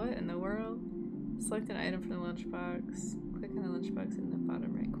god, what in the world? Select an item from the lunchbox. Click on the lunchbox in the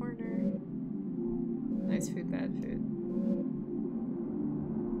bottom right corner. Nice food, bad food.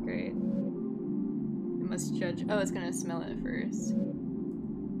 Great. It must judge. Oh, it's gonna smell it first.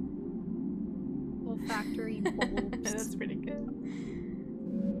 Olfactory bulbs. That's pretty good.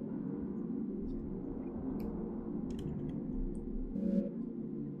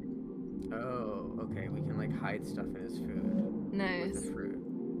 Oh, okay. We can like hide stuff in his food. Nice. With the fruit.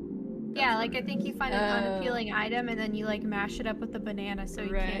 Yeah, like I think you find an unappealing item and then you like mash it up with the banana so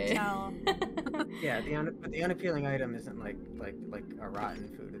you can't tell. Yeah, the unappealing item isn't like a rotten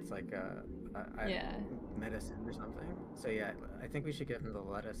food. It's like a medicine or something. So yeah, I think we should give him the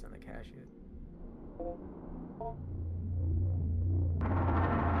lettuce and the cashew.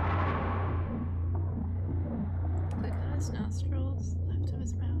 Click on his nostrils, left of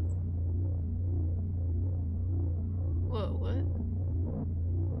his mouth. Whoa, what?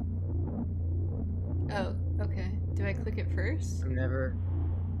 Oh, okay. Do I click it first? I'm never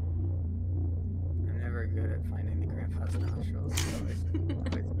good at finding the grandpa's nostrils.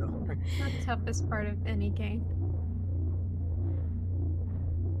 The toughest part of any game.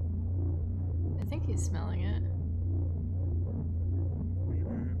 I think he's smelling it.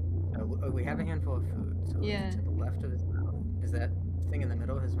 we have a handful of food. So yeah. To the left of his mouth. Is that thing in the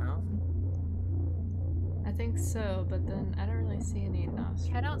middle of his mouth? I think so, but then I don't really see any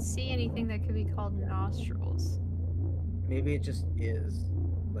nostrils. I don't see anything that could be called nostrils. Maybe it just is,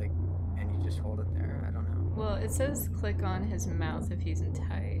 like, and you just hold it there. I don't know. Well, it says click on his mouth if he's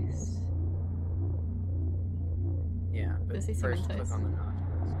enticed. Yeah, but Does he seem first enticed? click on the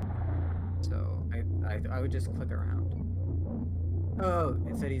nostrils. So I would just click around. Oh,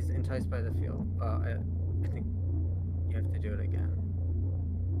 it said he's enticed by the field. Well, I think you have to do it again.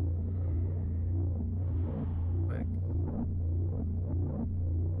 Click.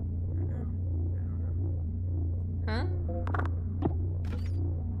 No, I don't know. Huh?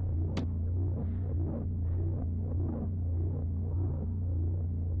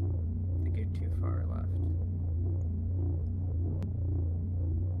 I think you're too far left.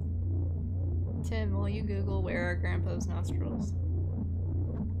 Tim, will you Google where are Grandpa's nostrils?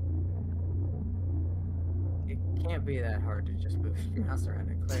 It can't be that hard to just move your mouse around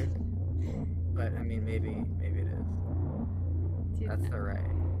and click. But I mean, maybe it is. That's the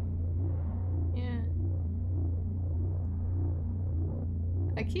right. Yeah.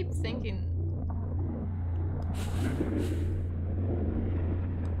 I keep thinking.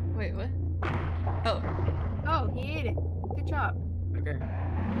 Wait, what? Oh. Oh, he ate it. Good job. Okay.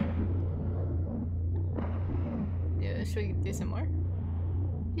 Yeah, should we do some more?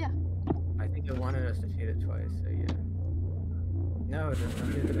 Yeah. I think it wanted us to feed it twice, so yeah. No, just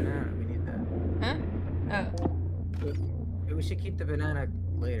don't do the banana. We need that. Huh? Oh. We should keep the banana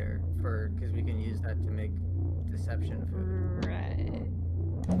later because we can use that to make deception food. Right.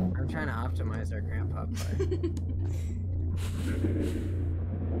 I'm trying to optimize our grandpa pie.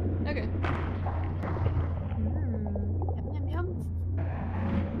 Okay. Yum, yum, yum.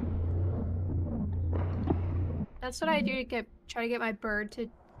 That's what I do to try to get my bird to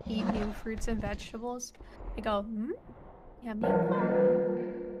eat new fruits and vegetables. I go, yum, yum, yum.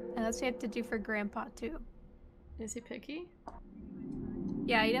 And that's what you have to do for Grandpa too. Is he picky?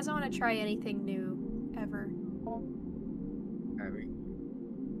 Yeah, he doesn't want to try anything new ever. Do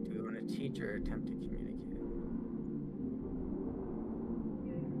we want to teach or attempt to communicate?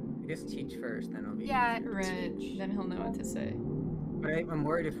 I guess teach first, then it'll be Right. Then he'll know what to say. But I'm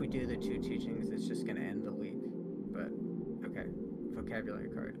worried if we do the 2 teachings, it's just going to end the week. But, okay. Vocabulary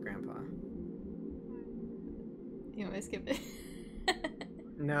card, Grandpa. You want me to skip it?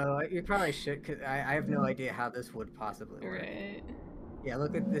 No, you probably should, because I have no idea how this would possibly work. Right. Yeah,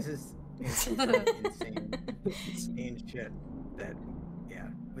 look at this is insane shit that, yeah,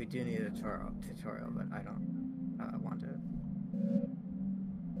 we do need a tutorial, but I don't want it.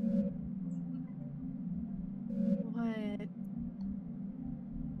 What?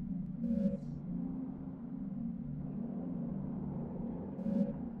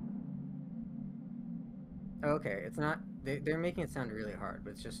 Okay, it's not, they're making it sound really hard,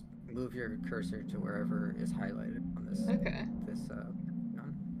 but it's just move your cursor to wherever is highlighted on this. Okay.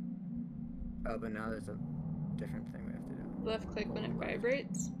 Oh, but now there's a different thing we have to do. Left click when it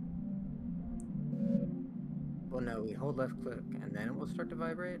vibrates? Well, no, we hold left click and then it will start to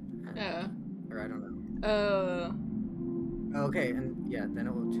vibrate. Or I don't know. Oh. Okay, and yeah, then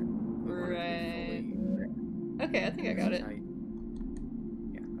it will Right. Okay, I think I got it.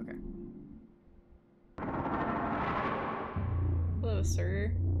 Yeah, okay. Hello,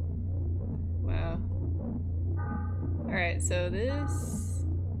 sir. Wow. Alright, so this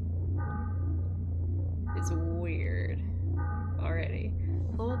is weird already.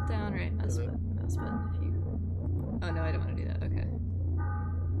 Hold down right mouse button if you... Oh no, I don't want to do that. Okay.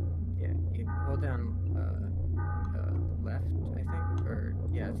 Yeah, you hold down left, I think, or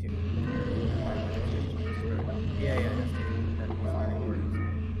yeah, if you... Yeah, that's fine.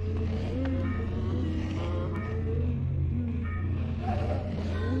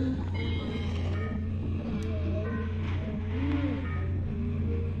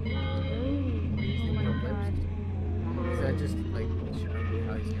 Is that just like showing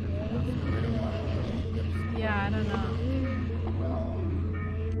how he's gonna pronounce it? Yeah, I don't know.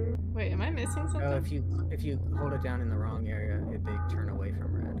 Wait, am I missing something? Oh, if you hold it down in the wrong area, they turn away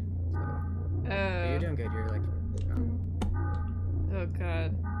from red. So but you're doing good. You're like, oh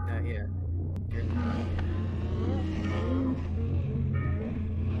god. Yeah. You're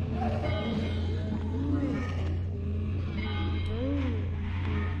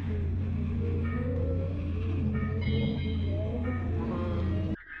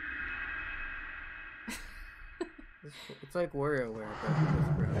It's like WarioWare, but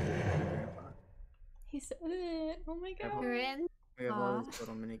with Grandpa. He said it. Oh my god. You're in? We have all these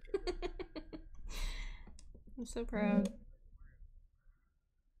little mini games. I'm so proud.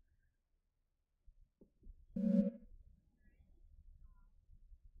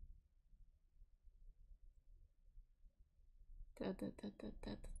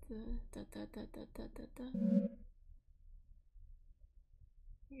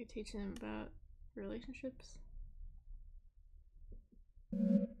 You could teach them about relationships.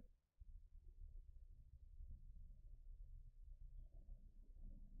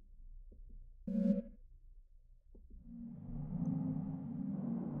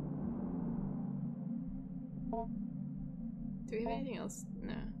 Do we have anything else?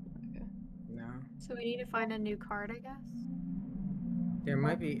 No. Okay. No. So we need to find a new card, I guess. There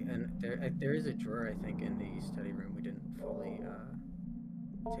might be there is a drawer, I think, in the study room we didn't fully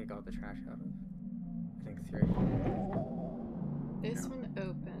take all the trash out of. I think 3. This one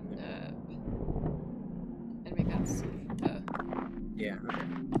opened up, and we got stuff. Yeah. Okay.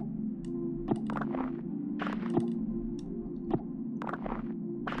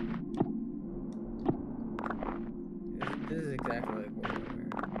 This is exactly like what we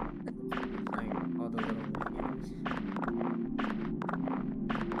were playing all the little mini games.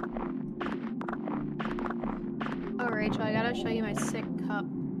 Oh, Rachel, I gotta show you my sick cup.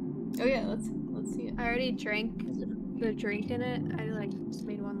 Oh yeah, let's see it. I already drank the drink in it. I just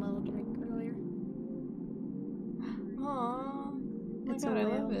made one little drink earlier. Aww. Oh my god, I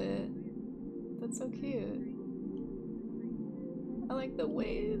love it. That's so cute. I like the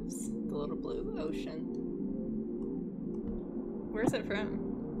waves, the little blue ocean. Where's it from?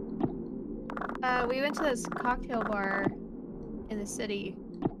 We went to this cocktail bar in the city,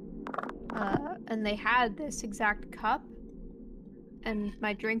 and they had this exact cup, and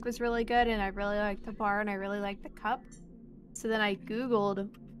my drink was really good, and I really liked the bar, and I really liked the cup. So then I googled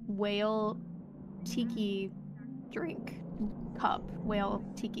whale tiki drink cup, whale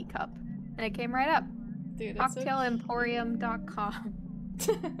tiki cup, and it came right up. Dude, cocktailemporium.com.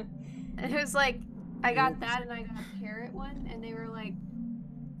 And it was like, I got that and I got a carrot one, and they were like,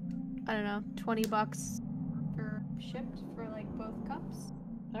 I don't know, $20 for shipped for like both cups.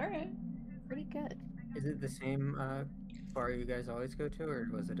 Alright. Pretty good. Is it the same bar you guys always go to, or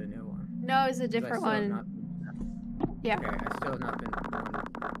was it a new one? No, it was a different one. Yeah. Okay, I still have not been to one.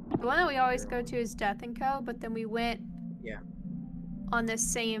 The one that we always go to is Death & Co., but then we went on this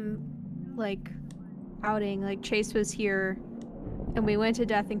same, like, outing. Like, Chase was here, and we went to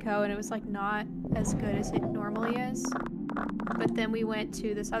Death & Co., and it was, like, not as good as it normally is. But then we went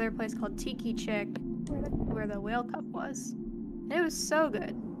to this other place called Tiki Chick, where the whale cup was. And it was so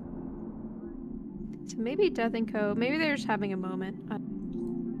good. So maybe Death & Co., maybe they're just having a moment.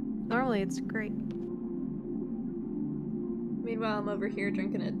 Normally it's great. Meanwhile, I'm over here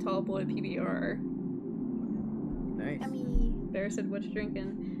drinking a tall boy PBR. Nice. Yummy. Bear said, "What you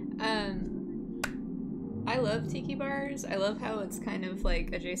drinking?" I love tiki bars. I love how it's kind of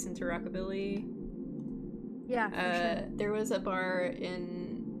like adjacent to rockabilly. Yeah, for sure. There was a bar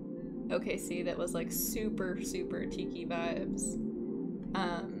in OKC that was like super tiki vibes.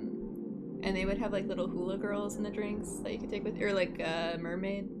 And they would have like little hula girls in the drinks that you could take with, or like a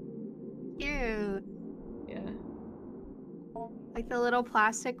mermaid. Cute. Yeah. Like the little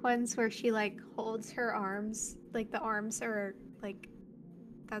plastic ones where she like holds her arms, like the arms are like,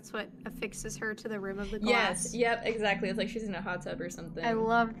 that's what affixes her to the rim of the glass. Yes, yep, exactly. It's like she's in a hot tub or something. I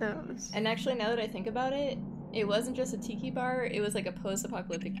love those. And actually, now that I think about it, it wasn't just a tiki bar, it was like a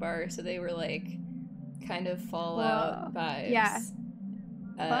post-apocalyptic bar, so they were like kind of Fallout vibes. Yeah.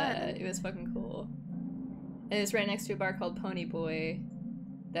 It was fucking cool. And it was right next to a bar called Pony Boy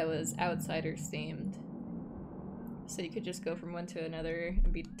that was Outsiders themed. So you could just go from one to another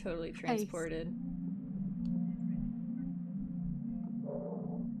and be totally transported. Nice.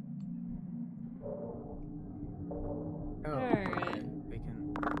 Oh, Alright. We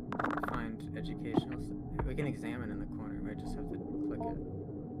can find educational stuff. We can examine in the corner. We just have to click it.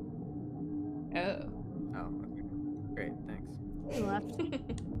 Oh. Oh, okay. Great, thanks. You left.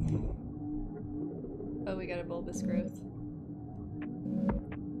 Oh, we got a bulbous growth.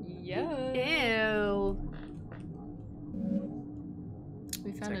 Yeah. Ew.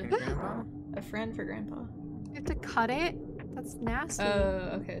 We found a friend for Grandpa. You have to cut it? That's nasty.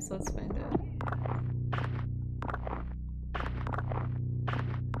 Oh, okay, so let's find it.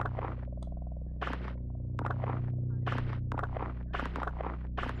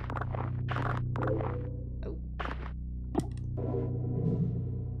 Oh.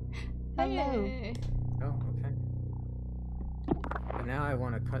 Hello. Hey. Oh, okay. But now I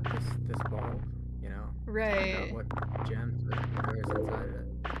want to cut this bulb, you know? Right. Find out what gems or whatever's inside of it.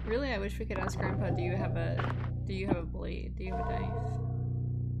 Really, I wish we could ask Grandpa, do you have a blade? Do you have a knife?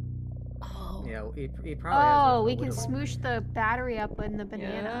 Oh. Yeah, he probably has a we can whittle. smoosh the battery up in the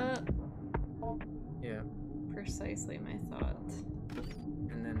banana. Yeah. Precisely my thought.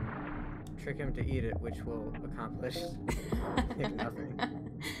 And then trick him to eat it, which will accomplish nothing.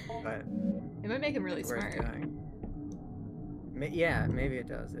 But it might make him really smart. Yeah, maybe it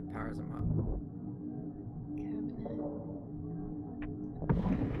does. It powers him up.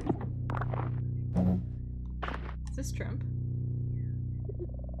 Is this Trump?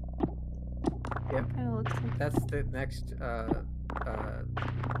 Yep. That's the next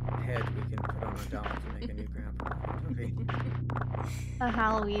head we can put on a doll to make a new grandpa movie. A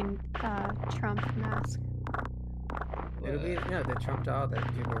Halloween Trump mask. It'll be the Trump doll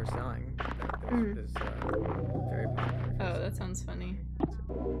that people were selling. That is very popular. Oh, that sounds funny.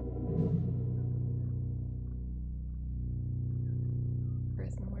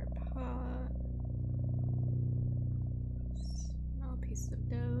 Earthenware pot. Small piece of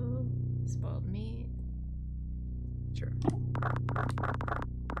dough. Spoiled meat. Sure.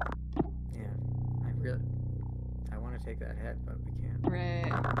 Yeah, I want to take that head, but we can't.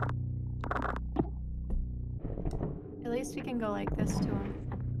 Right. At least we can go like this to him.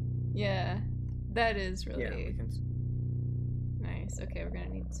 Yeah, that is really we can... nice. Okay, we're gonna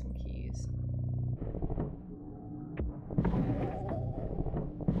need some keys.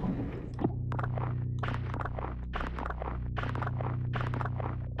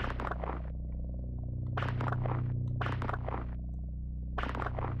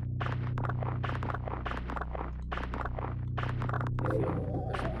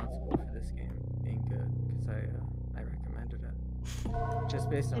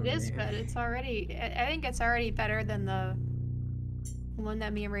 It is good. It's already. I think it's already better than the one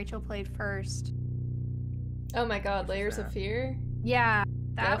that me and Rachel played first. Oh my God, Layers of Fear. Yeah,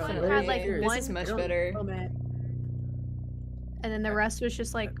 that Definitely. one had like one. This is much better. Moment. And then the rest was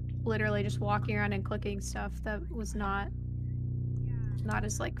just like literally just walking around and clicking stuff that was not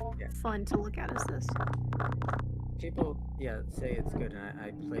as like fun to look at as this. People, say it's good, and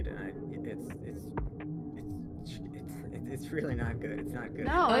I played it. And it's really not good. It's not good.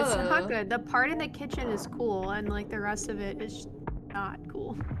 No, it's not good. The part in the kitchen is cool, and like the rest of it is not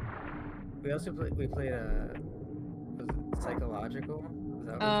cool. We also played was it Psychological? Was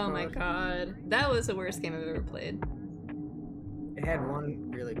that what oh my God, that was the worst game I've ever played. It had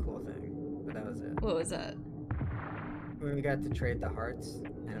one really cool thing, but that was it. What was that? When we got to trade the hearts,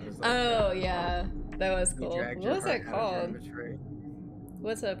 and it was like, oh yeah, that was cool. What was that called?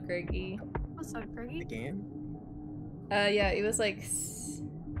 What's up, Greggy? What's up, Greggy? The game? Yeah, it was like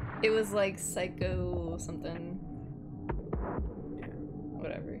Psycho something. Yeah.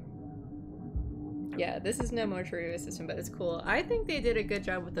 Whatever. Yeah, this is no mortuary system, but it's cool. I think they did a good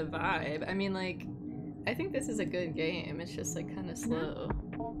job with the vibe. I mean, like, I think this is a good game. It's just like kind of slow.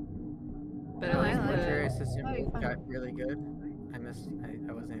 But I like the mortuary system got really good. I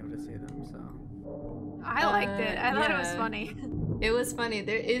wasn't able to see them, so. I liked it. I thought it was funny. It was funny.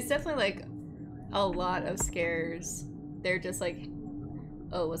 There is definitely like a lot of scares. They're just like,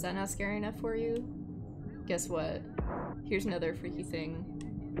 oh, was that not scary enough for you? Guess what? Here's another freaky thing.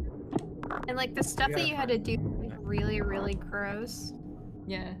 And like the stuff that you had to do was really, really gross.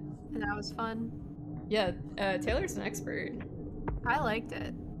 Yeah. And that was fun. Yeah, Taylor's an expert. I liked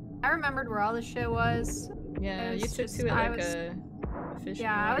it. I remembered where all the shit was. Yeah, you took to it like a fish.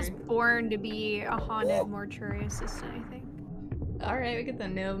 Yeah, I was born to be a haunted mortuary assistant, I think. Alright, we get the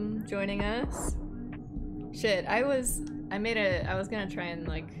gnome joining us. Shit, I was gonna try and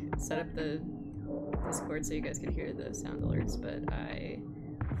like set up the Discord so you guys could hear the sound alerts, but I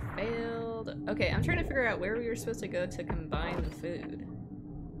failed. Okay, I'm trying to figure out where we were supposed to go to combine the food.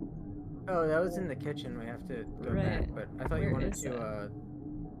 Oh, that was in the kitchen. We have to go back, but I thought you wanted to,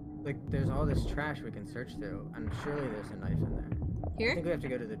 like, there's all this trash we can search through, and surely there's a knife in there. Here? I think we have to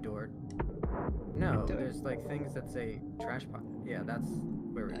go to the door. No, there's like things that say trash pot. Yeah, that's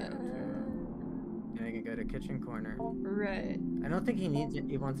where we go to. And I can go to kitchen corner. Right. I don't think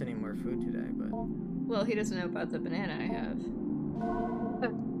he wants any more food today, but. Well, he doesn't know about the banana I have.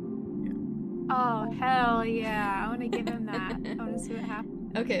 Yeah. Oh, hell yeah. I want to give him that. I want to see what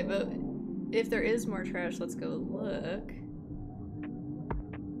happens. Okay, but if there is more trash, let's go look.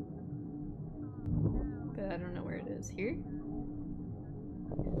 But I don't know where it is. Here?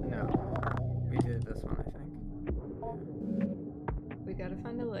 No. We did this one, I think. We gotta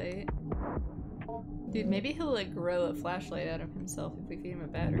find a light. Dude, maybe he'll like grow a flashlight out of himself if we feed him a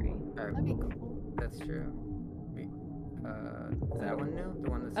battery. That'd be cool. That's true. Is that one new? The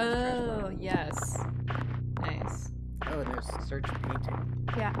one that says trash pot? Oh, yes. Nice. Oh, and there's search painting.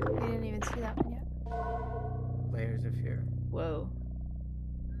 Yeah, we didn't even see that one yet. Layers of Fear. Whoa.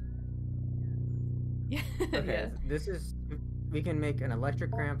 Okay, yeah. This is... We can make an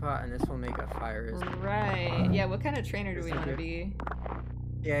electric grandpa, and this will make a fire resistant. Right. Yeah, what kind of trainer do we want to be?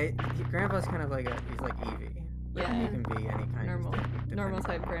 Yeah, Grandpa's kind of like he's like Eevee. Like, Yeah. he can be any kind normal, of thing. normal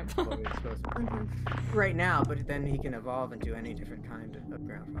type grandpa. Right now, but then he can evolve into any different kind of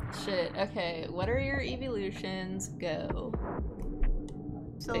grandpa. Shit. Okay, what are your evolutions? Go.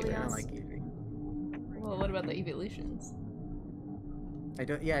 Sylveon. I don't like Eevee. Well, what about the evolutions? I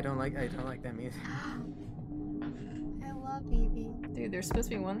don't like them either. I love Eevee. Dude, there's supposed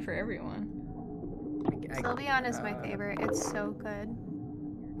to be one for everyone. Sylveon is my favorite. It's so good.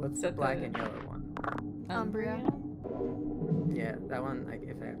 What's the black and yellow one? Umbreon. Yeah, that one,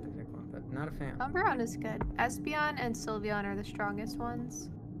 if I have to pick one, but not a fan. Umbreon is good. Espeon and Sylveon are the strongest ones.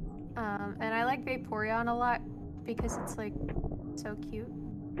 And I like Vaporeon a lot because it's like so cute.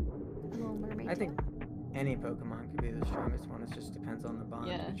 A little mermaid. I think any Pokemon could be the strongest one. It just depends on the bond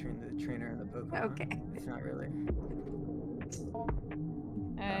between the trainer and the Pokemon. Okay. It's not really.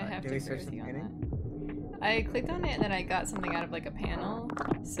 I have to agree with you on that. I clicked on it and then I got something out of like a panel,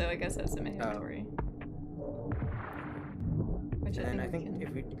 so I guess that's a mandatory. Which I think if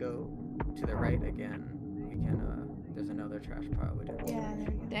we go to the right again, we can. There's another trash pile we didn't. Yeah,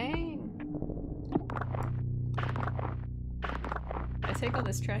 there you go. Dang. I take all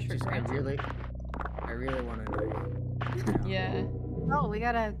this trash for granted. I really want to know. Yeah. Oh, we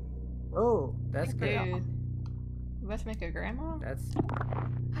gotta. Oh, that's good. Dude. We have to make a grandma? That's.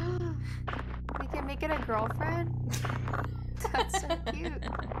 We can make it a girlfriend? That's so cute.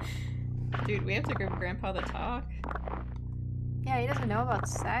 Dude, we have to give Grandpa the talk. Yeah, he doesn't know about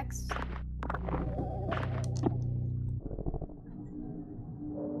sex.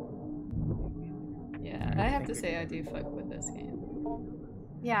 Yeah, I have to say I do fuck with this game.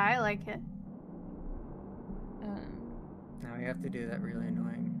 Yeah, I like it. Now we have to do that really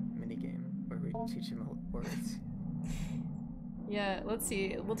annoying mini game where we teach him words. Yeah, let's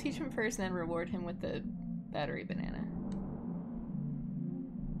see. We'll teach him first and then reward him with the battery banana.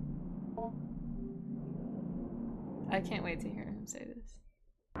 I can't wait to hear him say this.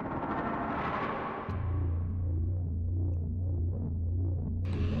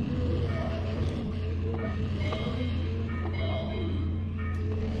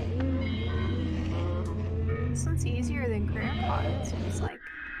 This one's easier than Grandpa, it seems like.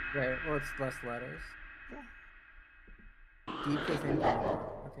 Right, well, it's less letters. Yeah. Deep within Grandpa.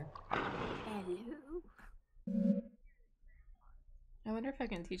 Okay. Hello. I wonder if I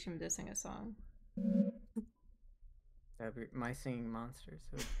can teach him to sing a song. That'd be My Singing Monsters.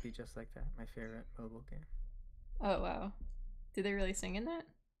 It would be just like that. My favorite mobile game. Oh, wow. Did they really sing in that?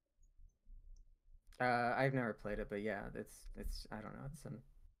 I've never played it, but yeah, it's I don't know, it's some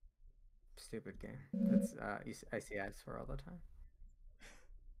stupid game. That's I see ads for all the time.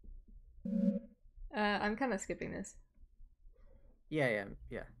 I'm kind of skipping this. Yeah,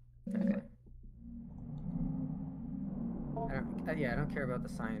 definitely. Okay. I don't care about the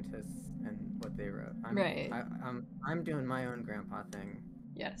scientists and what they wrote. I'm doing my own grandpa thing.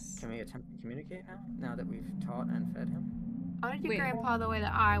 Yes. Can we attempt to communicate now? Now that we've taught and fed him? I want to do Grandpa the way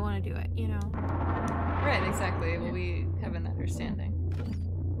that I want to do it, you know? Right, exactly. Well, we have an understanding.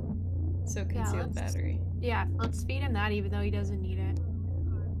 So concealed battery. Yeah, let's feed him that even though he doesn't need it.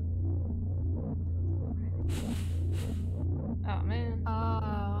 Oh, man.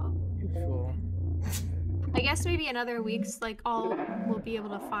 Oh. You fool. I guess maybe in other weeks, like, all we'll be able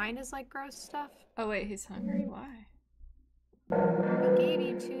to find is, like, gross stuff. Oh, wait, he's hungry? Why? We gave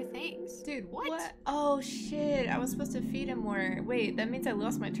you 2 things. Dude, what? Oh, shit. I was supposed to feed him more. Wait, that means I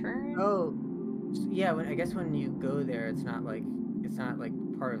lost my turn? Oh, yeah, I guess when you go there, it's not like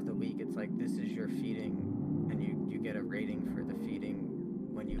part of the week. It's like, this is your feeding, and you get a rating for the feeding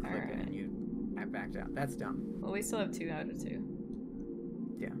when you click it and you have backed out. That's dumb. Well, we still have 2 out of 2.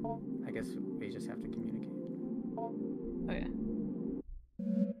 Yeah, I guess we just have to communicate. Oh, yeah.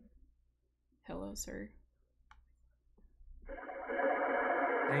 Hello, sir.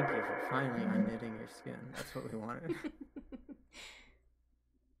 Thank you for finally unknitting your skin. That's what we wanted.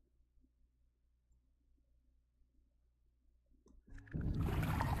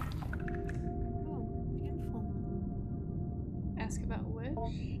 Oh, beautiful. Ask about wish,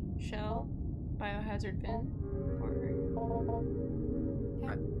 shell, biohazard bin, or...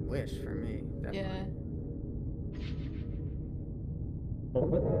 Wish for me, definitely. Yeah.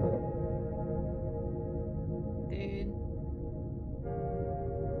 Dude.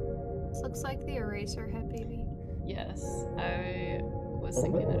 This looks like the eraser head baby. Yes, I was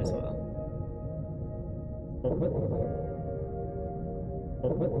thinking that as well.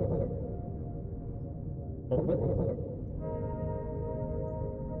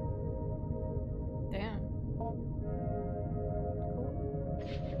 Damn.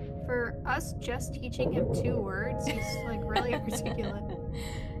 For us just teaching him 2 words, he's like really articulate.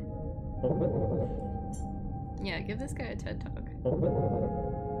 Yeah, give this guy a TED Talk. Cool.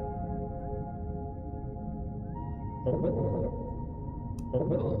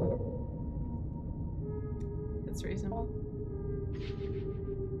 That's reasonable.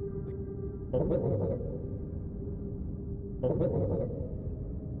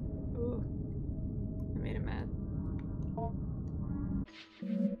 Ooh. I made him mad.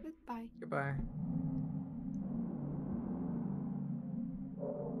 Goodbye. Goodbye.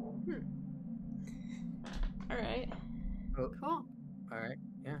 Alright. Oh, Cool. alright.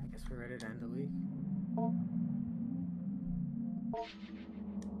 Yeah, I guess we're ready to end the week.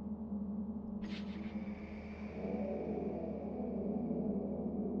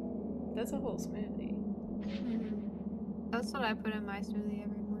 That's a whole smoothie. That's what I put in my smoothie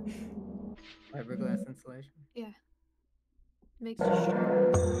every morning. Fiberglass insulation? Yeah. Makes you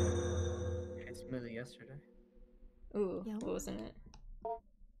strong. I had smoothie yesterday. Ooh, Yum. what was in it?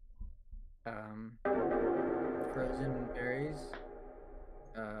 Frozen berries,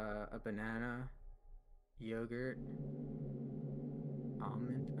 a banana, yogurt,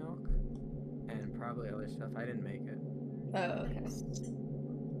 almond milk, and probably other stuff. I didn't make it. Oh, okay.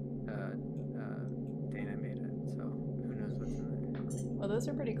 Dana made it, so who knows what's in there. Well, those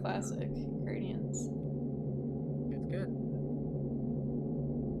are pretty classic ingredients. It's good.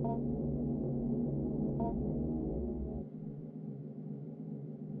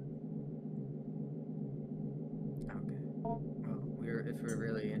 Okay. Well, if we're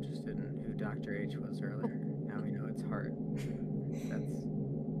really interested in who Dr. H was earlier, now we know it's heart. That's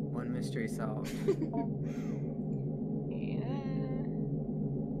one mystery solved. Yeah.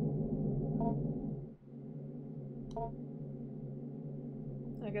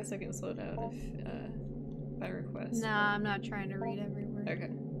 I guess I can slow down if by request. Nah, I'm not trying to read every word. Okay.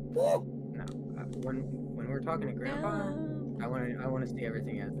 No. When we're talking to Grandpa, I want to see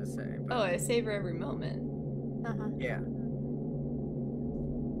everything he has to say. But Oh, I savor every moment. yeah.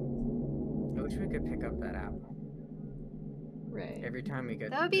 I wish we could pick up that apple. Right. Every time we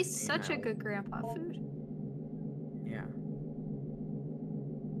get That would be such a good grandpa food. Yeah.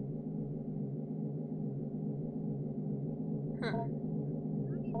 Huh.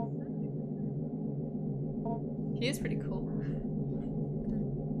 He is pretty cool.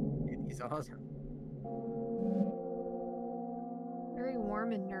 He's awesome. Very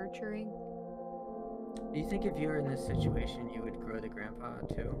warm and nurturing. Do you think if you were in this situation, you would grow the grandpa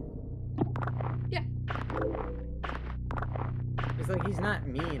too? Yeah. It's like he's not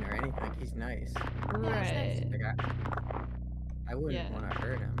mean or anything. Like he's nice. Right. Like I wouldn't want to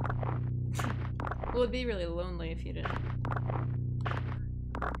hurt him. Well, it'd be really lonely if you didn't.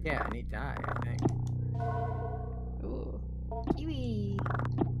 Yeah, and he'd die, I think. Ooh. Kiwi.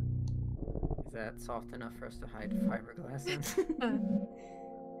 Is that soft enough for us to hide fiberglass in?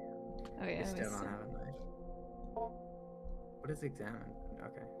 Oh yeah. We still don't have a knife. What is examined?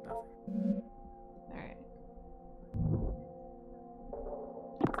 Okay, nothing. Alright.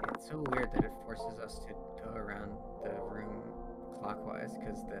 It's so weird that it forces us to go around the room clockwise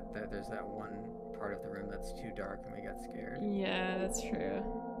because there's that one part of the room that's too dark and we got scared. Yeah, that's true.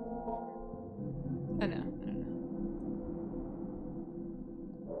 I don't know.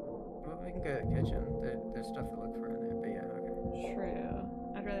 Well, we can go to the kitchen. There's stuff to look for in there, but yeah, okay. True.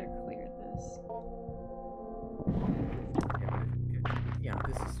 I'd rather clear this. Yeah, but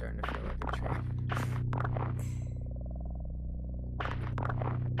this is starting to feel like a trap.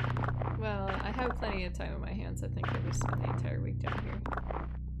 Well, I have plenty of time on my hands. I think I'll just spend the entire week down here.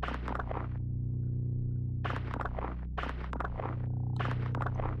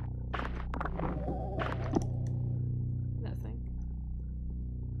 Nothing.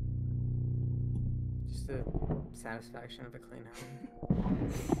 Just the satisfaction of a clean house.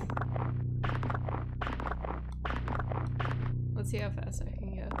 Let's see how fast I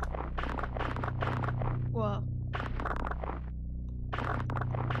can go. Whoa.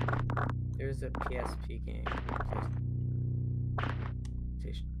 There's a PSP game,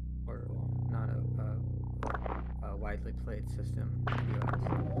 PlayStation Portable, not a widely played system in the US.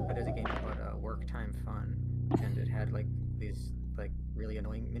 But there's a game called Work Time Fun, and it had like these like really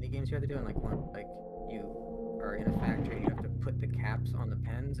annoying mini games you had to do, and like one like you are in a factory and you have to put the caps on the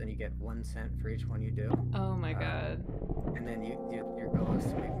pens, and you get 1 cent for each one you do. Oh my god. And then your goal is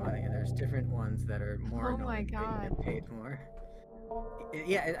to make money, and there's different ones that are more Oh annoying, my but god. you get paid more.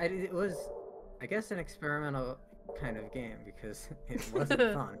 Yeah, it was, I guess, an experimental kind of game because it wasn't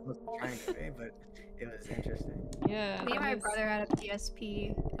fun. It wasn't trying to be, but it was interesting. Yeah. Me and my brother had a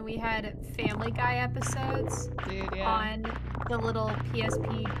PSP, and we had Family Guy episodes Dude, yeah. on the little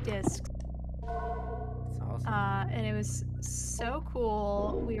PSP discs. That's awesome. And it was so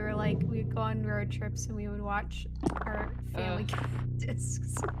cool. We were like, we'd go on road trips and we would watch our family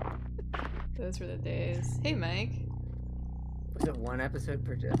discs. Those were the days. Hey, Mike. Was it 1 episode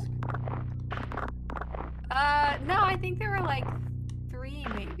per disc? No, I think there were like 3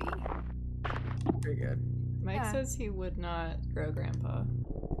 maybe. Pretty good. Mike says he would not grow Grandpa.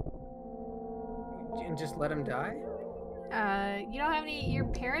 And just let him die? You don't have any. Your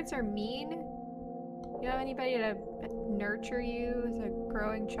parents are mean. You don't have anybody to nurture you as a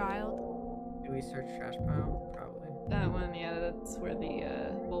growing child. Do we search trash pile? Probably. That one, yeah, that's where the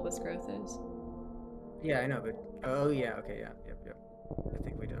bulbous growth is. Yeah, I know, but oh yeah, okay, yeah, yep. I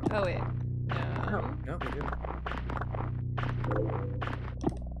think we do. Oh wait, no. No, we didn't.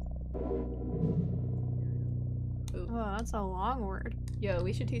 Ooh. Oh, that's a long word. Yo,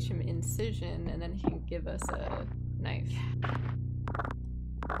 we should teach him incision, and then he can give us a knife.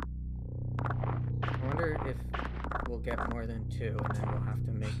 I wonder if we'll get more than 2, and then we'll have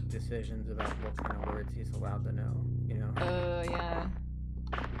to make decisions about what kind of words he's allowed to know, you know? Oh, yeah.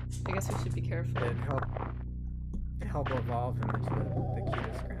 I guess we should be careful. To help evolve him into the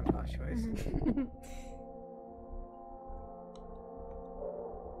cutest grandpa choice.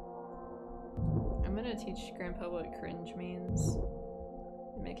 I'm gonna teach Grandpa what cringe means.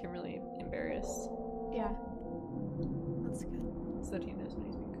 And make him really embarrassed. Yeah. That's good. So that he knows when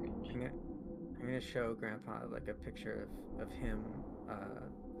he's being cringe. I'm gonna show Grandpa like a picture of him,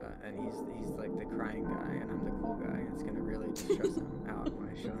 and he's like the crying guy, and I'm the cool guy. And it's gonna really stress him out when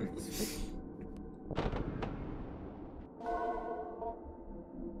I show him his face.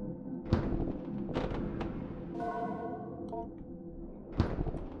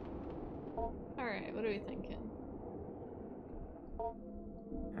 Alright, what are we thinking?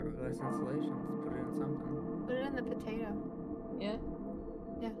 Fiberglass insulation. Let's put it in something. Put it in the potato. Yeah?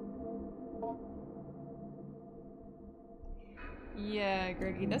 Yeah. Yeah,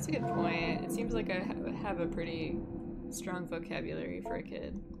 Greggy, that's a good point. It seems like I have a pretty strong vocabulary for a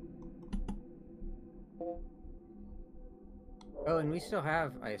kid. Oh, and we still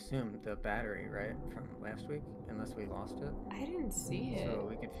have, I assume, the battery, right, from last week, unless we lost it. I didn't see it. So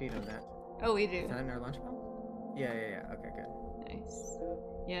we could feed him that. Oh, we do. Is that in our lunchbox? Yeah. Okay, good. Nice.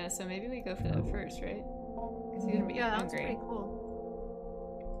 Yeah, so maybe we go for that first, right? Because he's gonna be Yeah, hungry. that's pretty cool.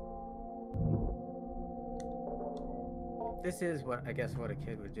 This is what I guess what a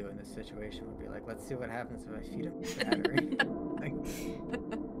kid would do in this situation would be like, let's see what happens if I feed him the battery. Like,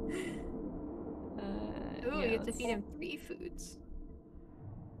 Ooh, yeah, you have to feed him 3 foods.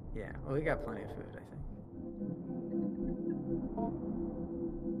 yeah, well, we got plenty of food, I think.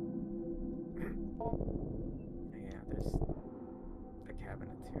 Yeah, there's the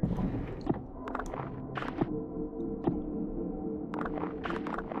cabinets here.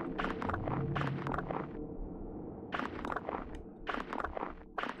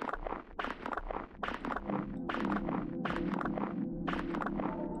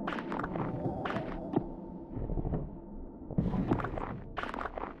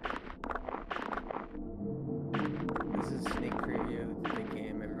 This is a sneak preview of the big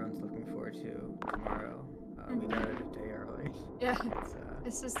game everyone's looking forward to tomorrow. We got it a day early. Yeah. It's,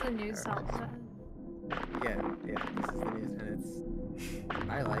 This is the new Zelda. yeah, this is the news,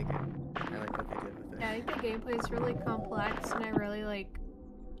 and I like it. I like what they did with it. Yeah, I think the gameplay is really complex, and it really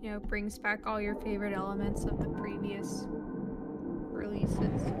brings back all your favorite elements of the previous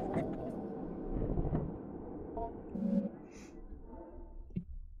releases.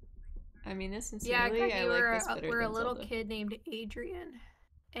 I mean, this sincerely, yeah, I like this better we're a than little Zelda. kid named Adrian,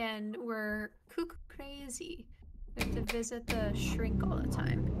 and we're cuckoo crazy. We have to visit the shrink all the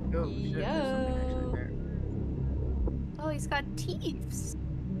time. Oh, shit, there's something actually there. Oh, he's got teeth.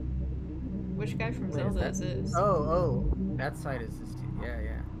 Which guy from Wait, Zelda is this? Oh, that side is this.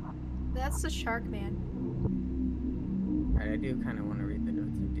 Yeah. That's the shark man. Alright, I do kind of want to read the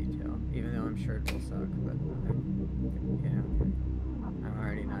notes in detail, even though I'm sure it will suck, but yeah, okay. I'm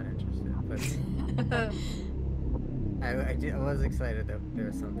already not interested, but I was excited that there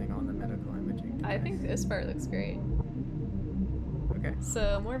was something on the medical imaging device. I think this part looks great. Okay.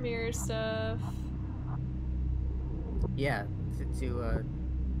 So, more mirror stuff. Yeah,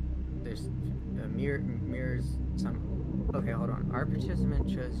 there's mirrors, okay, hold on. Our participant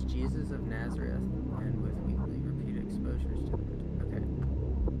chose Jesus of Nazareth and with weekly repeat exposures to it. Okay.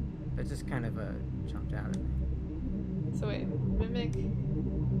 That just kind of jumped out at me. So wait, mimic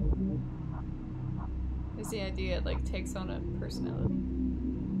is the idea it like takes on a personality.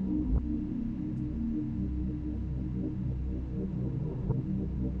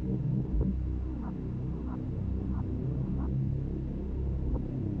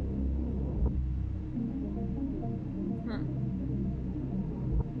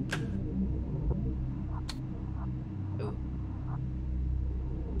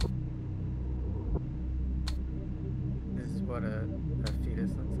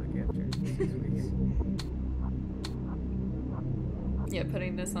 these weeks. Yeah,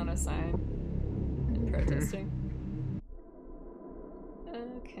 putting this on a sign and protesting.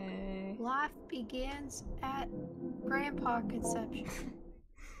 Okay. Life begins at grandpa conception.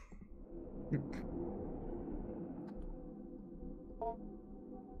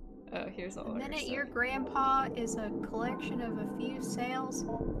 Oh, here's all. The minute your grandpa is a collection of a few cells,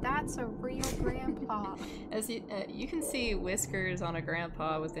 that's a real grandpa. As you can see whiskers on a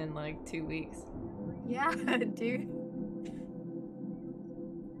grandpa within like 2 weeks. Yeah, dude.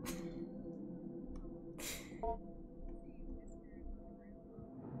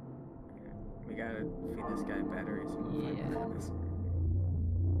 We gotta feed this guy batteries. Yeah.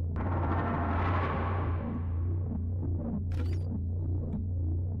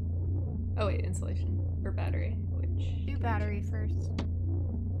 Oh wait, insulation or battery? Which? Do battery first.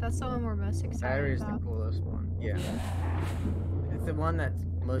 That's the one we're most excited Battery's about. the coolest one. Yeah. It's the one that's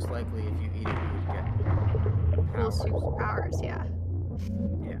most likely if you eat it, you would get Cool powers. superpowers, yeah.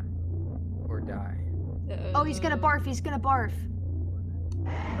 Yeah. Or die. Oh, he's gonna barf. He's gonna barf.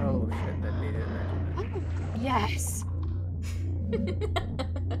 Oh shit! That they didn't mention that. Yes.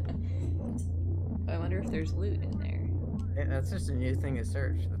 I wonder if there's loot in there. Yeah, that's just a new thing to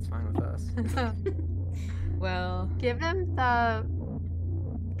search. That's fine with us. Well, give him the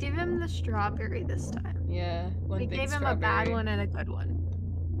strawberry this time. Yeah, we gave him a bad one and a good one.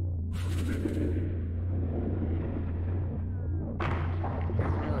 He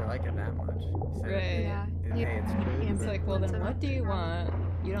doesn't really like it that much. Right. Yeah. Hey, it's food. It's like, well then what do you want?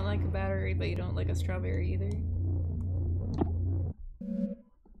 You don't like a battery, but you don't like a strawberry either?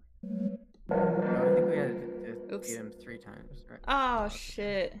 No, I think we had to feed him 3 times, right? Oh,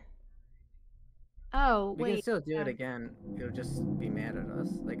 shit. Oh, we wait. can still do it again. It'll just be mad at us.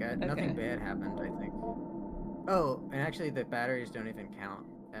 Like, nothing bad happened, I think. Oh, and actually the batteries don't even count.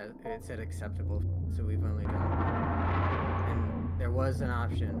 It said acceptable, so we've only done... And there was an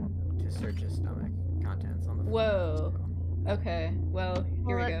option to search his stomach contents on the phone. Whoa. So. Okay, well,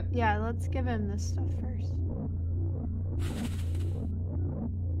 here we go. Yeah, let's give him this stuff first.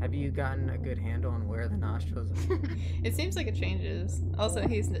 Have you gotten a good handle on where the nostrils are? It seems like it changes. Also,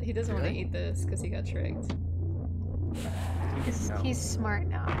 he doesn't want to eat this because he got tricked. He's smart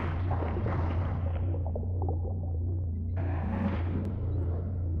now.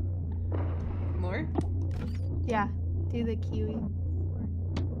 More? Yeah, do the kiwi.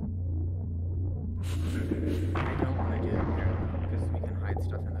 I don't want to do the pear because we can hide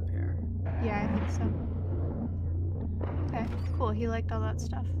stuff in the pear. Yeah, I think so. Okay, cool. He liked all that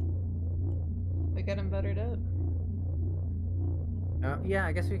stuff. We got him buttered up. Yeah,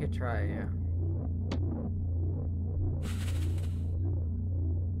 I guess we could try, yeah.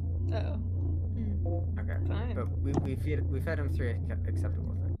 Uh-oh. Okay. Fine. But we fed him 3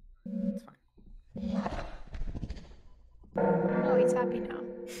 acceptable things. It's fine. Oh, he's happy now.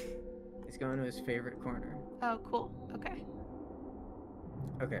 He's going to his favorite corner. Oh, cool. Okay.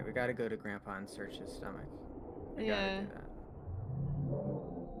 Okay, we gotta go to Grandpa and search his stomach. We Yeah. gotta do that.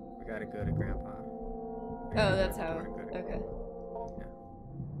 We gotta go to Grandpa. Oh, that's how. Okay. Yeah.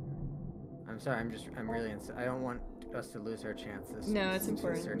 I'm sorry. I'm really. I don't want us to lose our chances. No, it's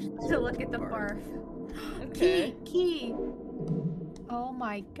important to look at the barf. Okay. Key. Oh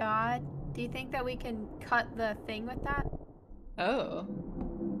my god. Do you think that we can cut the thing with that? Oh.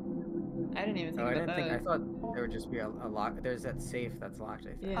 I didn't even think about that. I thought there would just be a lock. There's that safe that's locked,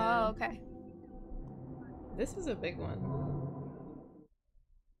 I think. Yeah. Oh, okay. This is a big one.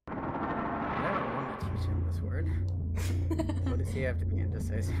 I don't want to teach him this word. What does he have to begin to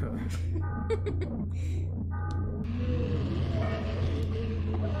say so?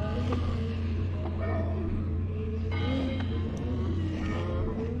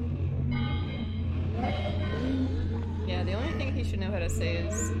 Yeah, the only thing he should know how to say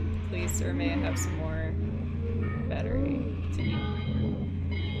is, please sir, may I have some more battery to eat?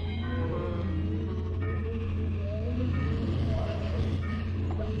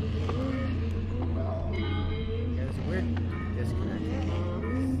 There's a weird disconnect.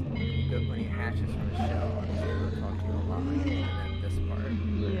 When he hatches from his shell, he's able to talk to you a lot, and then this part.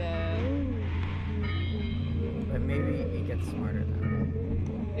 Yeah. But maybe he gets smarter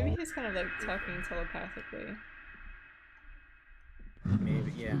then. Maybe he's kind of like talking telepathically.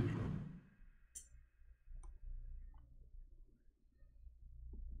 Maybe, yeah.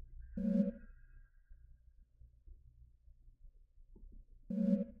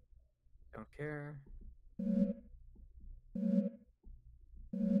 Don't care.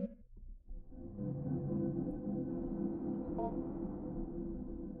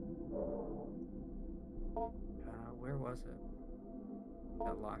 Where was it?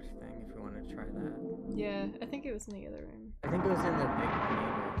 that locked thing if we want to try that. Yeah, I think it was in the other room. I think it was in the big room.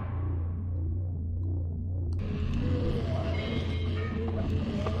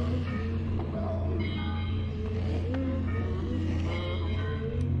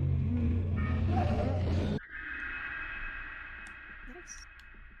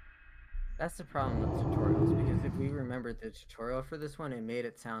 That's the problem with tutorials, because if we remembered the tutorial for this one, it made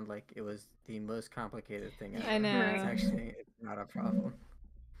it sound like it was the most complicated thing ever. I know. It's actually not a problem.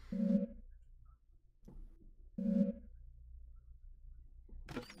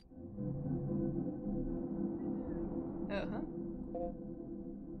 Uh-huh.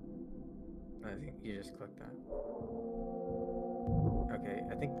 I think you just click that. Okay,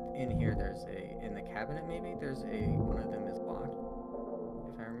 I think in here there's in the cabinet maybe, there's one of them is locked,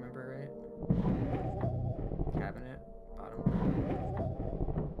 if I remember right. Cabinet, bottom.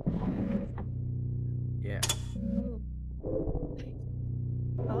 Yeah.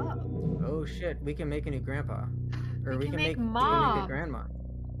 Oh shit, we can make a new grandpa. Or we can make a grandma.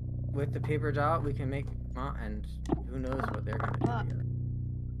 With the paper doll, we can make mom, and who knows what they're gonna do yet.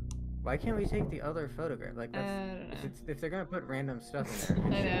 Why can't we take the other photograph? Like, that's, if they're gonna put random stuff in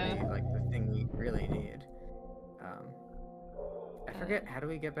there, it should be like the thing we really need. I forget, how do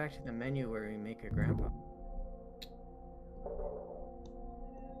we get back to the menu where we make a grandpa?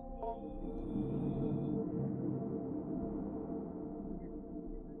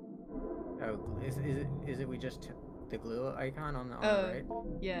 Oh, is it we just the glue icon on the right?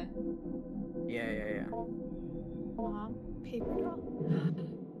 Yeah. Yeah. Mom, paper doll.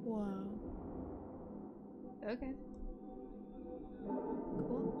 Whoa. Okay.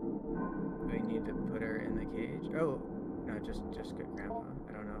 Cool. We need to put her in the cage. Oh, no, just get grandpa.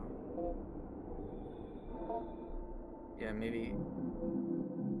 I don't know. Yeah, maybe.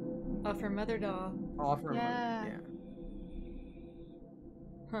 Offer mother doll. Offer mother. Yeah.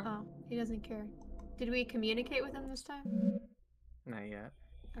 Huh. Oh, he doesn't care. Did we communicate with him this time? Not yet.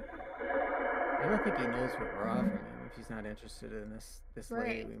 Okay. I don't think he knows what we're offering him if he's not interested in this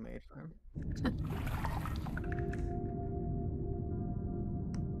lady we made for him.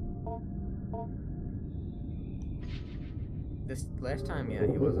 This last time, yeah,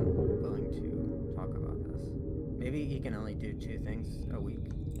 he wasn't willing to talk about this. Maybe he can only do 2 things a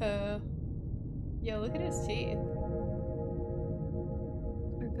week. Yeah, look at his teeth.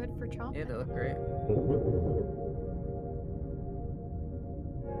 They're good for chomping. Yeah, they look great.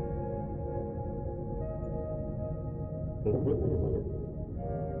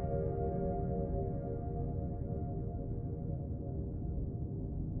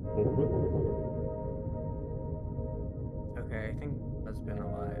 Okay, I think has been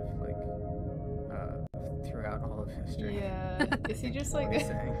alive like throughout all of history. Yeah. Is he just like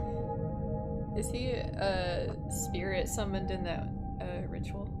is he spirit summoned in that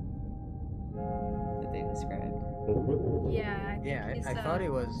ritual that they described? Yeah. I thought he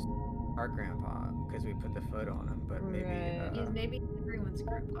was our grandpa because we put the photo on him, but maybe he's maybe everyone's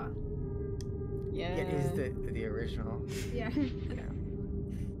grandpa. Yeah. Yeah, he's the original. Yeah. Yeah.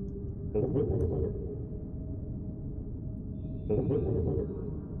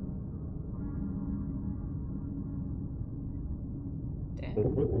 Damn.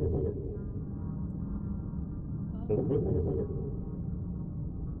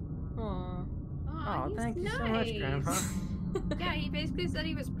 Aww. Oh, thank you so much, Grandpa. Yeah, he basically said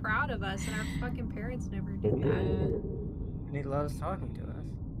he was proud of us, and our fucking parents never did that. And he loves talking to us.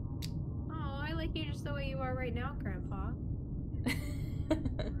 Oh, I like you just the way you are right now, Grandpa.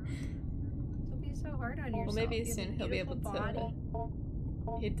 Don't be so hard on yourself. Well, maybe soon he'll be able to.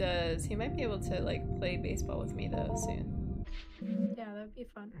 He does. He might be able to like play baseball with me though soon. Yeah, that'd be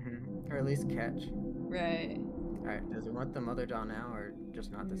fun. Or at least catch. Right. Alright, does he want the mother doll now or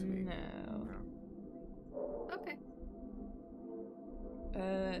just not this week? No. Okay.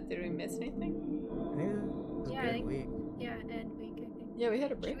 Did we miss anything? I think it was a good week. Yeah, end week, I think. Yeah, we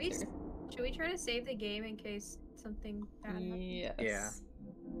had a break. Should we try to save the game in case something bad happens? Yes. Yeah.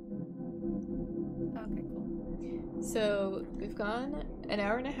 Okay, cool. So we've gone an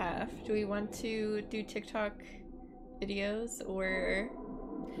hour and a half. Do we want to do TikTok videos or?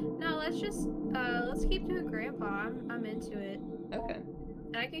 No, let's keep doing Grandpa. I'm into it. Okay.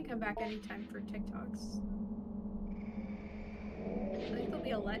 And I can come back anytime for TikToks. I think there'll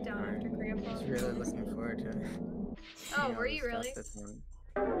be a letdown after Grandpa. I was really looking forward to it. Oh, were you really?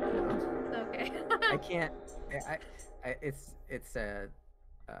 Okay. I can't.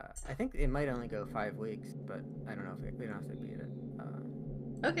 I think it might only go 5 weeks, but I don't know if we don't have to beat it.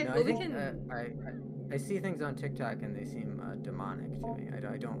 Okay, no, well, we can. I see things on TikTok and they seem demonic to me. I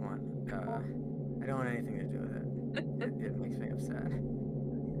don't want anything to do with it. It makes me upset.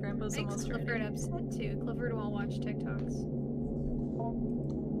 Grandpa's Makes almost ready. Clifford upset too. Clifford won't watch TikToks.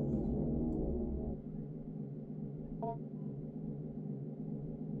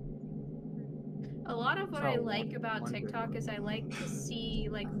 A lot of what I like about TikTok is I like to see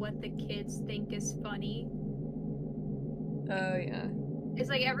like what the kids think is funny. Oh yeah. It's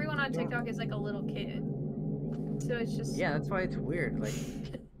like everyone on TikTok is like a little kid. So it's just that's why it's weird. Like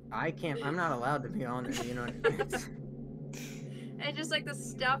I'm not allowed to be on there, you know what I mean? And just like the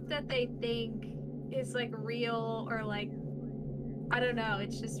stuff that they think is like real or like I don't know,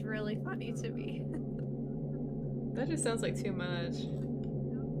 it's just really funny to me. That just sounds like too much.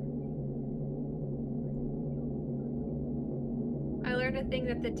 I learned a thing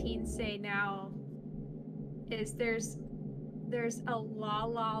that the teens say now is there's a la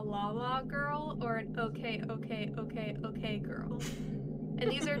la la la girl or an okay girl. And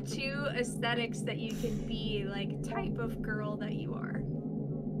these are two aesthetics that you can be, like type of girl that you are.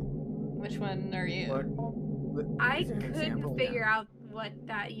 Which one are you? I couldn't figure out what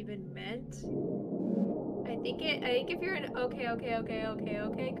that even meant. I think if you're an okay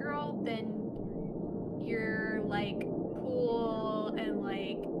girl, then you're like cool and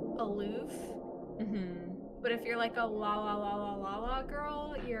like aloof. But if you're like a la la la la la la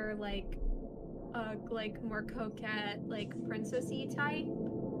girl, you're like more coquette, like princessy type.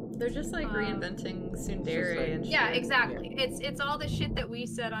 They're just like reinventing tsundere and shit. Yeah, exactly. Yeah. It's all the shit that we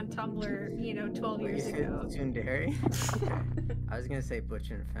said on Tumblr, 12 years ago. Tsundere? Okay. I was gonna say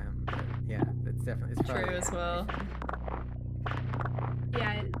butch and femme, but yeah, it's definitely true as well.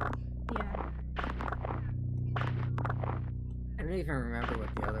 Yeah. I don't even remember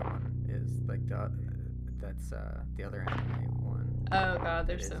what the other one is. Like that's the other anime one. Oh god,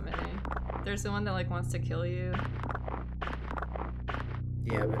 there's so many. There's the one that like wants to kill you.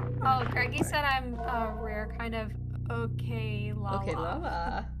 Yeah, but... Oh, Greggy said I'm a rare kind of okay lala. Okay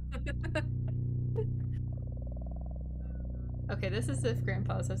lala. Okay, this is if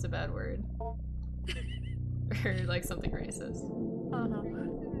Grandpa says a bad word. Or like something racist.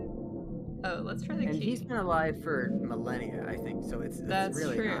 Oh, let's try the key. And he's been alive for millennia, I think, so it's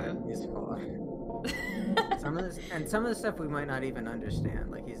really true. Not his fault. some of the stuff we might not even understand.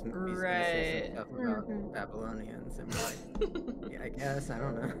 Like he's gonna say some stuff about Babylonians and we're like, yeah, I guess, I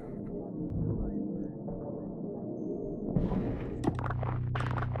don't know.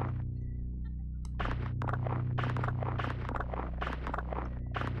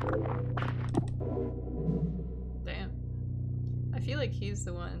 Damn. I feel like he's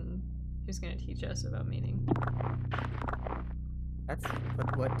the one who's gonna teach us about meaning. That's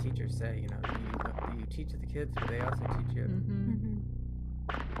what teachers say, you teach the kids, but they also teach you.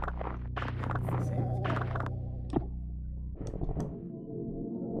 It's the same as that.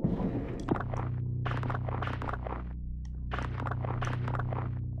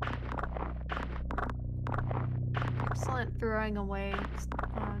 Excellent throwing away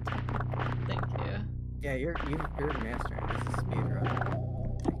technique. Thank you. Yeah, you're mastering this speedrun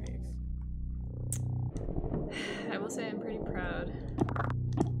techniques. I will say I'm pretty proud.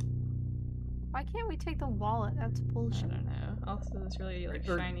 Why can't we take the wallet? That's bullshit. I don't know. Also, it's really like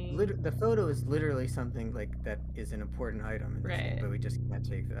shiny. The photo is literally something like that is an important item in this game, but we just can't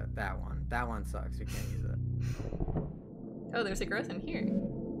take that one. That one sucks. We can't use it. Oh, there's a growth in here.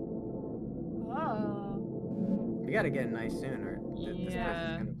 Whoa. We gotta get nice soon, or this place is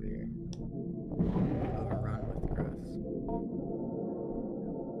gonna be overrun with growths.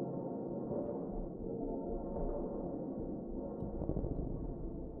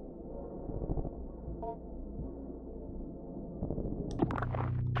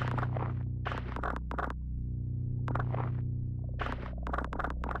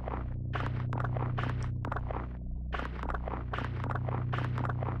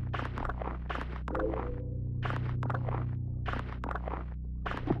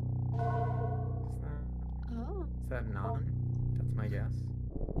 Is that non? That's my guess.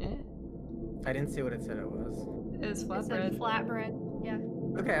 Yeah. I didn't see what it said it was. It was flatbread. It said flatbread. Yeah.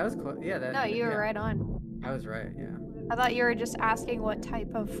 Okay, I was close. Yeah, that. No, you were right on. I was right. Yeah. I thought you were just asking what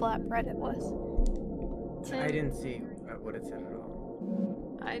type of flatbread it was. I didn't see what it said at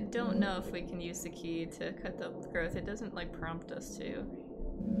all. I don't know if we can use the key to cut the growth. It doesn't like prompt us to.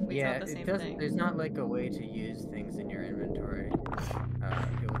 We yeah, the same it doesn't. thing. There's not like a way to use things in your inventory.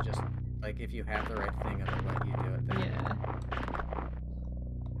 It will just like if you have the right thing, it'll let you do it. Then. Yeah.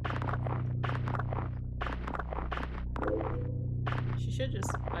 She should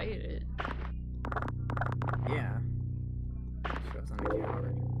just bite it. Yeah. She wasn't a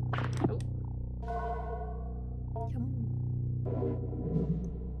coward. Oh. Yum.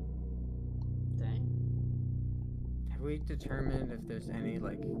 Dang. Have we determined if there's any,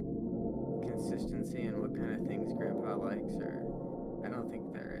 like, consistency in what kind of things Grandpa likes, or... I don't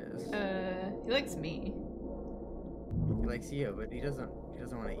think there is. He likes me. He likes you, but he doesn't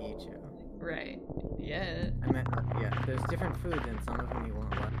want to eat you. Right. Yeah. I meant, yeah, there's different foods, and some of them he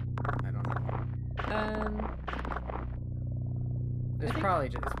won't like. I don't know. It's probably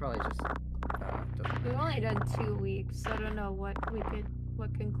just, We've only done 2 weeks, so I don't know what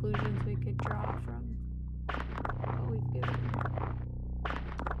conclusions we could draw from what we've given.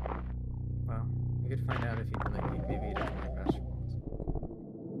 Well, we could find out if he maybe he doesn't like vegetables.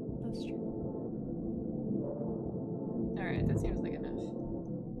 That's true. Alright, that seems like enough.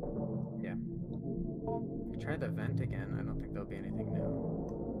 Yeah. If we try the vent again, I don't think there'll be anything new.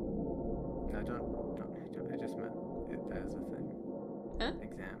 No, don't I just meant it as a thing. Huh?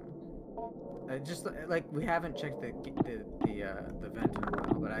 Examine. Just like we haven't checked the vent in a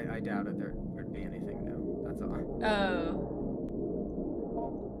while, but I doubted there would be anything new. That's all. Oh.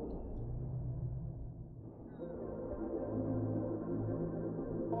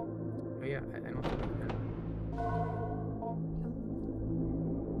 Oh yeah, I don't think we can.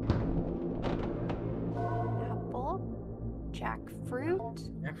 Apple, jackfruit.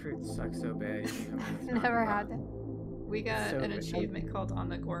 Jackfruit sucks so bad. Never had that. We got an achievement called On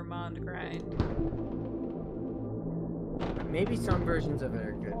the Gourmand Grind. Maybe some versions of it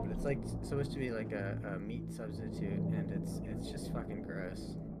are good, but it's like supposed to be like a meat substitute, and it's just fucking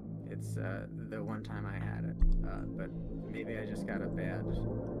gross. It's the one time I had it, but maybe I just got a bad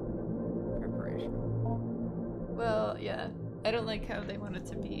preparation. Well, yeah. I don't like how they want it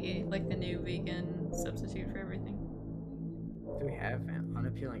to be like the new vegan substitute for everything. Do we have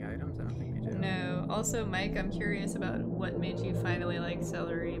unappealing items? I don't think we do. No. Also, Mike, I'm curious about what made you finally like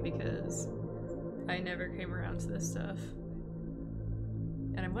celery, because I never came around to this stuff.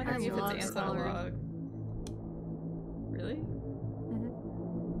 And I'm wondering if it's ants on a log. Really? Mm-hmm.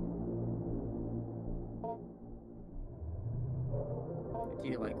 Do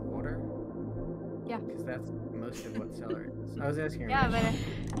you like water? Yeah. Because that's most of what celery is. I was asking. Yeah, Rich.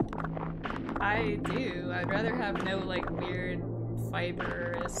 but I do. I'd rather have no like weird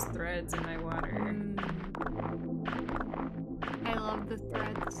fibrous threads in my water. I love the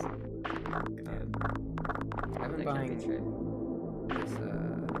threads. I've been buying this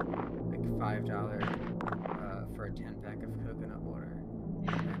like $5 for a 10-pack of coconut water,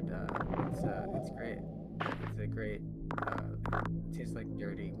 and it's great. It's a great. It tastes like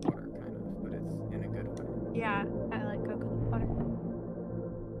dirty water kind of, but it's in a good way. Yeah, I like coconut water.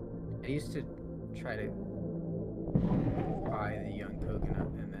 I used to try to buy the young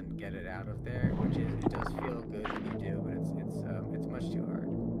coconut and then get it out of there, which is it does feel good when you do, but it's much too hard.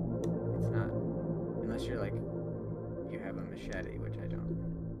 It's not unless you're like you have a machete, which I don't,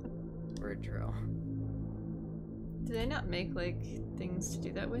 or a drill. Do they not make like things to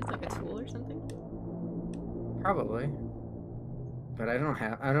do that with, like a tool or something? Probably, but I'm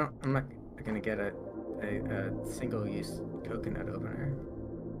not gonna get a single-use coconut opener.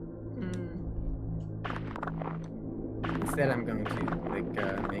 Instead, I'm going to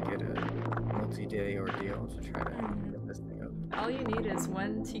make it a multi-day ordeal to try to get this thing open. All you need is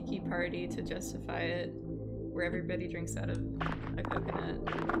one tiki party to justify it, where everybody drinks out of a coconut.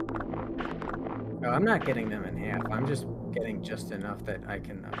 Oh, I'm not getting them in half. I'm just getting just enough that I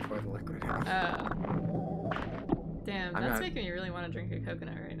can pour the liquid out. Oh. Damn, that's making me really want to drink a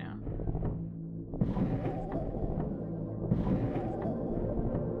coconut right now.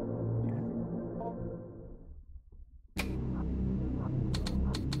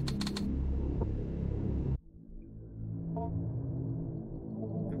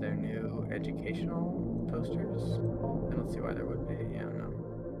 Are there new educational posters? I don't see why there would be. Yeah, no.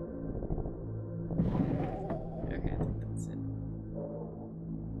 Okay, I think that's it.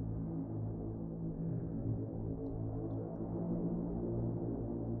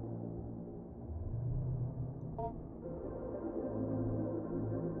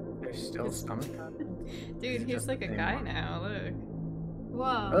 There's still stomach content? Dude, he's like a guy now, look.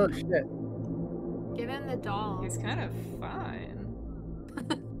 Whoa. Oh shit. Give him the doll. He's kind of fine.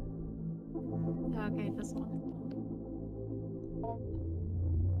 Okay, this one.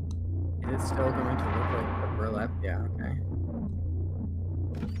 Is it still going to look like a burlap? Yeah, okay.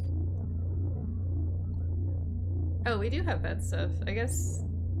 Oh, we do have that stuff. I guess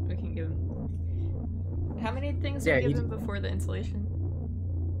we can give him... How many things do we give him before the insulation?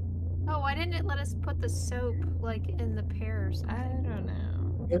 Oh, why didn't it let us put the soap, like, in the pear or something? I don't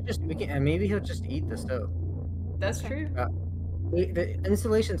know. Maybe he'll just eat the soap. That's true. The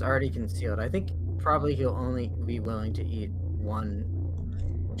insulation's already concealed. I think probably he'll only be willing to eat one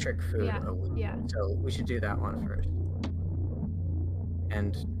trick food a week. Yeah. So we should do that one first.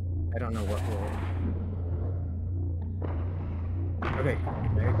 and I don't know what will. Okay,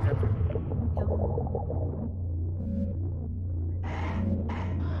 very good. Okay,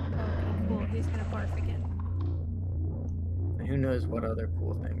 cool. He's gonna barf again. And who knows what other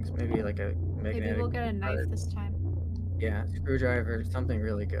cool things? Maybe like a magnetic. Maybe we'll get a knife this time. Yeah, screwdriver, something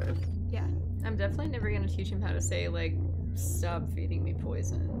really good. Yeah. I'm definitely never gonna teach him how to say like, "Stop feeding me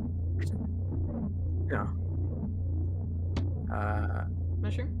poison." No.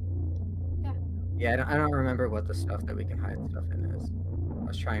 Mushroom? Yeah. Yeah, I don't remember what the stuff that we can hide stuff in is. I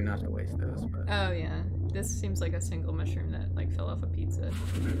was trying not to waste those, but. Oh yeah, this seems like a single mushroom that like fell off a pizza.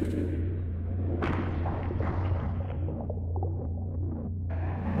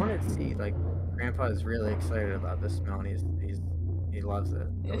 I wanted to see, like, Grandpa is really excited about this smell, and he loves it,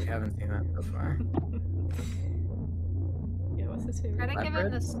 but we haven't seen that so far. Yeah, what's this here? Try to give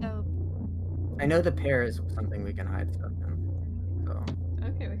him the soap. I know the pear is something we can hide stuff in, so.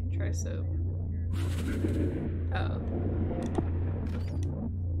 Okay, we can try soap. Oh.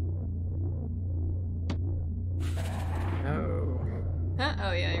 No. Huh?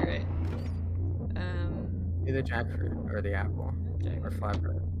 Oh yeah, you're right. Do the jackfruit or the apple or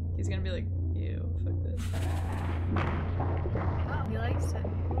flatbread. He's gonna be like, ew, fuck this. Oh, he likes it.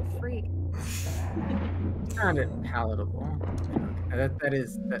 What a freak. Found it palatable. That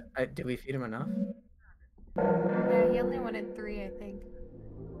is. Did we feed him enough? Yeah, he only wanted 3, I think.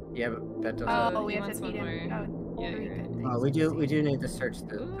 Yeah, but that doesn't. Oh, we have to feed him. Yeah, 3 you're right. good things. Oh, we do need to search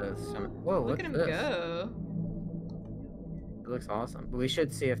the stomach. Whoa, Look what's at him this? go. It looks awesome. But we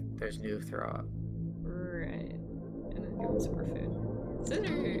should see if there's new throw up. Right. And then give him some more food.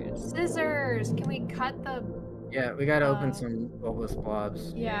 Scissors! Scissors! Can we cut the... Yeah, we gotta open some bulbous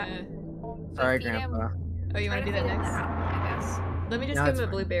blobs. Yeah. Sorry, feed him. Grandpa. Oh, you want to do that next? I guess. Let me just No, give it's him a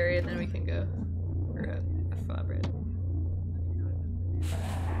fine. blueberry and then we can go. Or a flatbread.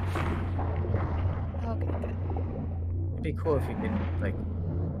 Okay, good. It'd be cool if we could, like,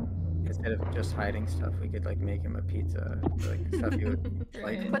 instead of just hiding stuff, we could, like, make him a pizza. Like, stuff you would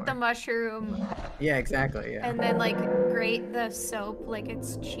like. Put the mushroom Yeah, exactly, yeah. and then, like, grate the soap like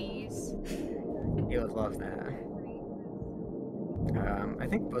it's cheese. He would love that. I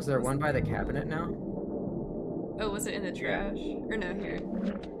think, was there one by the cabinet now? Oh, was it in the trash? Or no, here.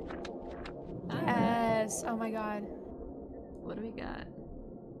 Yes. Oh my god. What do we got?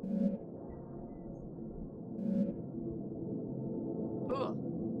 Cool.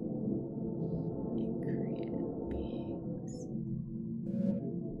 Ingredient beings.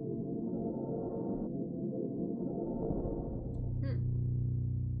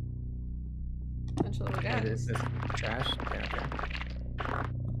 Bunch of little guys. Is this trash? Yeah, okay.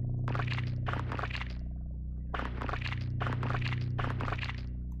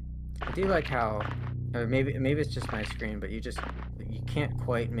 I do like how, or maybe it's just my screen, but you can't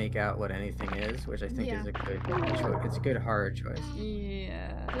quite make out what anything is, which I think is a good choice. It's a good horror choice.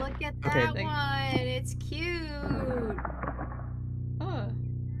 Yeah. Look at Okay. that one. It's cute. Oh.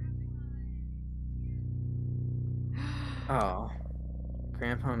 Oh,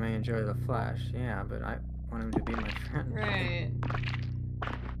 Grandpa may enjoy the flash, yeah, but I want him to be my friend. Right.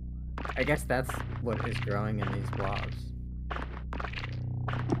 I guess that's what is growing in these blobs.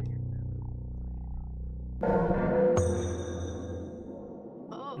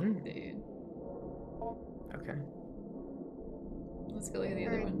 Oh, Mm. dude. Okay. Let's go look at the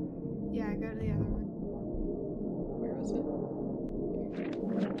other one. Yeah, go to the other one. Where was it?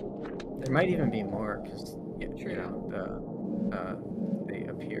 There might even be more, because True. you know, they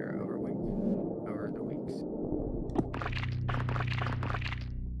appear over the weeks.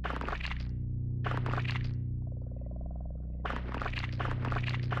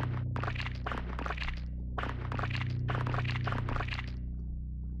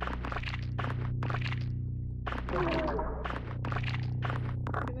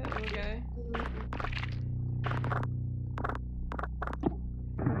 Look at that little guy.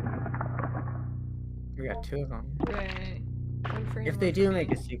 We got 2 of them. Right. One for him, If they one for do me.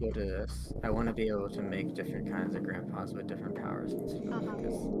 make a sequel to this, I want to be able to make different kinds of grandpas with different powers and stuff,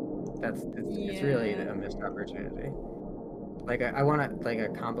 because it's really a missed opportunity. Like I want a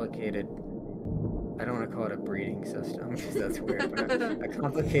complicated. I don't want to call it a breeding system because that's weird, but a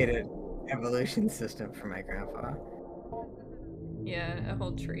complicated evolution system for my grandpa. Yeah, a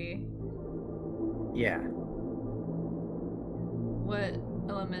whole tree. Yeah. What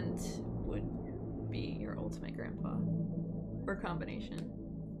element would be your ultimate grandpa? Or combination?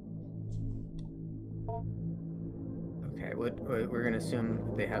 Okay, we're gonna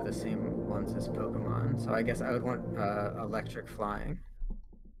assume they have the same ones as Pokemon, so I guess I would want electric flying.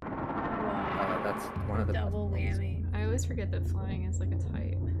 That's one of the Double best ones. whammy. I always forget that flying is like a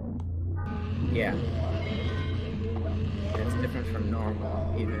type. Yeah. It's different from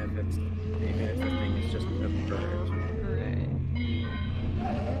normal, even if the thing is just a bird. Right.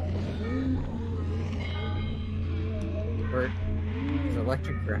 Bird.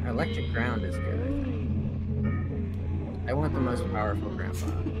 Electric ground is good, I think. I want the most powerful grandpa.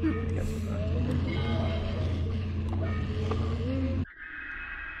 Guess what?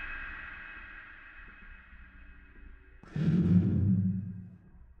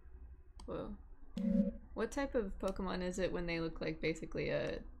 Whoa. What type of Pokemon is it when they look like basically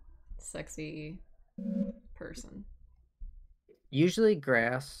a sexy person? Usually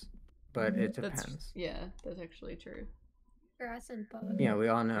grass, but it depends. That's actually true. Grass and bug. Yeah, we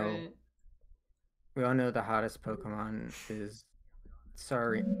all know. Right. We all know the hottest Pokemon is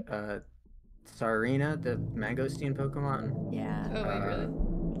Sarina, the Mangosteen Pokemon. Yeah. Oh wait, really?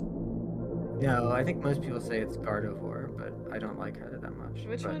 No, I think most people say it's Gardevoir, but I don't like her that much.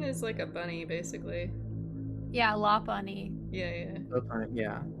 Which one is like a bunny, basically? Yeah, Lopunny. Yeah.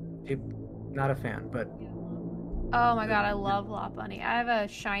 Yeah. Not a fan, but... Oh my god, I love Lopunny. I have a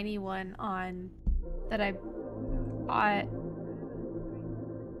shiny one on that I bought.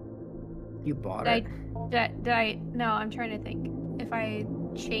 You bought it? No, I'm trying to think. If I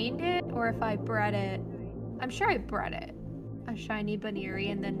chained it or if I bred it. I'm sure I bred it. A shiny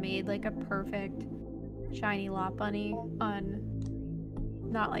Baneri and then made like a perfect shiny Lopunny on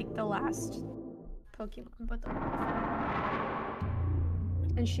not like the last Pokemon, but the one before.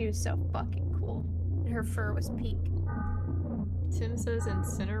 And she was so fucking cool. And her fur was pink. Tim says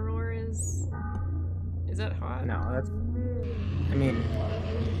Incineroar is that hot? No, that's... I mean...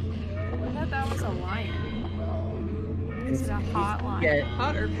 I thought that was a lion. Is it a hot lion? Yeah,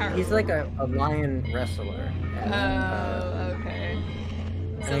 hot or powerful? He's like a lion wrestler. Okay.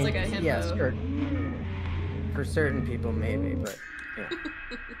 Sounds like a himbo. Yeah, sure. For certain people, maybe, but yeah.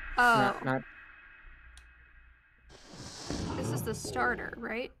 Not. This is the starter,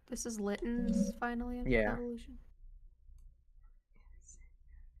 right? This is Litten's final evolution.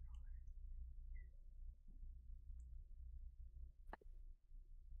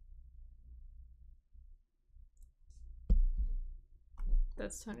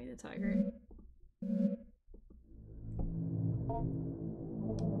 That's Tony the Tiger.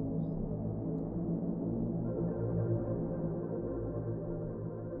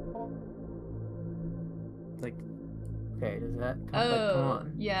 Like, okay, does that come, come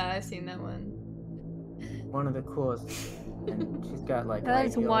on? Yeah, I've seen that one. One of the coolest, and she's got like... That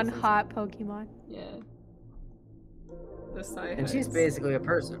is one hot Pokemon. Yeah. The Psy And she's basically a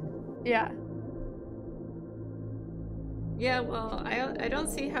person. Yeah. Yeah, well, I don't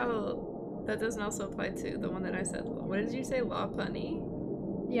see how that doesn't also apply to the one that I said. What did you say, Lopunny?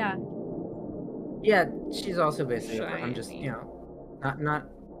 Yeah. Yeah, she's also basically a person. Shiny. I'm just, you know, not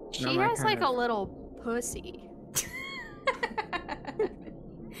She has like a little pussy.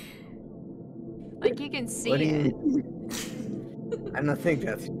 Like you can see it. I don't think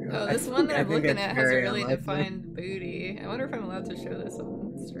that's true. Oh, this one that I'm looking at has a really defined booty. I wonder if I'm allowed to show this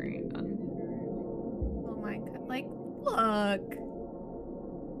on screen. Oh my god. Like, look.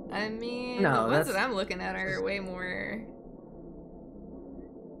 I mean, no, the ones that I'm looking at are way more...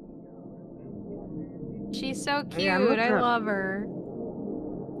 She's so cute. Yeah, I love her.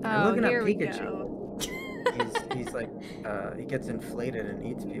 Oh, here we go. He's like, he gets inflated and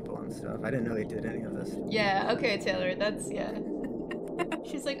eats people and stuff. I didn't know he did any of this. Yeah, okay, Taylor, that's, yeah.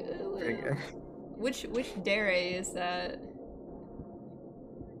 She's like, which dare is that?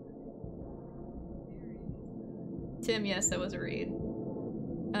 Tim, yes, that was a read.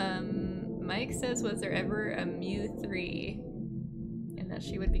 Mike says, was there ever a Mew 3? And that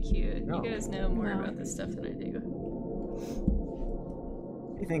she would be cute. No. You guys know more about this stuff than I do.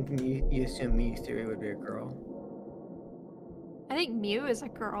 You think you assume Mew 3 would be a girl? I think Mew is a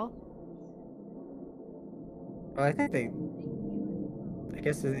girl. Well, I think I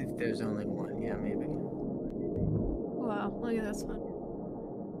guess if there's only one, yeah, maybe. Wow, look at this one.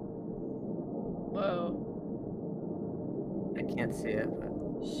 Whoa. I can't see it, but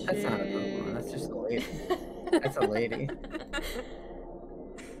that's not a Pokemon, that's just a lady. That's a lady.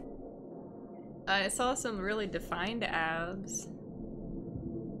 I saw some really defined abs.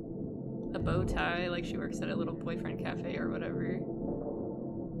 A bow tie, like she works at a little boyfriend cafe or whatever.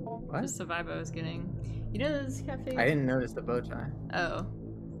 What? Just the vibe I was getting. You know those cafes? I didn't notice the bow tie. Oh.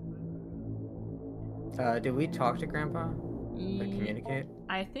 Did we talk to Grandpa? Like communicate?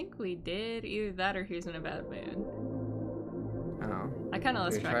 I think we did. Either that or he was in a bad mood. Oh. I kind of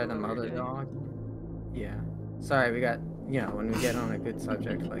lost track of the mother dog? Yeah. Sorry, we got, you know, when we get on a good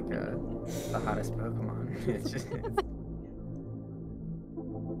subject like the hottest Pokemon, it's just...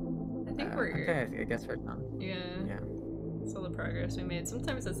 I think we're... Okay, I guess we're done. Yeah. Yeah. That's all the progress we made.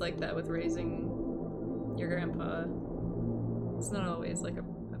 Sometimes it's like that with raising your grandpa. It's not always like a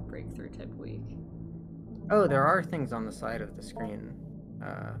breakthrough type week. Oh, there are things on the side of the screen.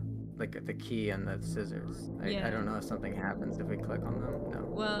 Like the key and the scissors. I don't know if something happens if we click on them. No.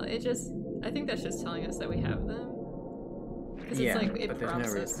 Well, I think that's just telling us that we have them. Because it's like, it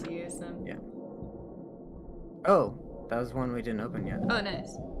prompts us to use them. Yeah. Oh, that was one we didn't open yet. Oh,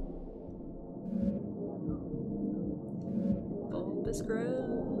 nice. Bulbous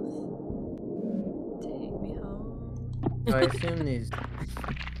growth. Take me home. So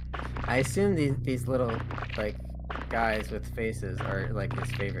I assume these little, like, guys with faces are, like,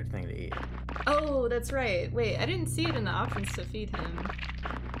 his favorite thing to eat. Oh, that's right. Wait, I didn't see it in the options to feed him.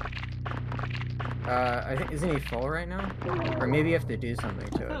 I think, isn't he full right now? Or maybe you have to do something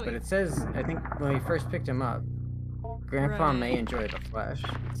to it. But it says, I think when we first picked him up, Grandpa may enjoy the flesh.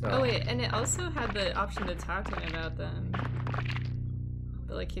 So. Oh wait, and it also had the option to talk to him about them.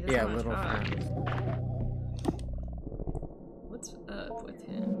 But like, he doesn't want to talk. Friends. What's up with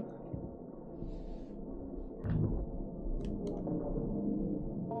him?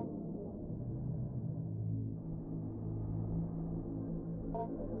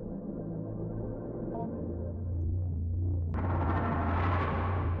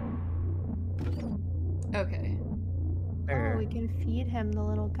 Okay. Oh, we can feed him the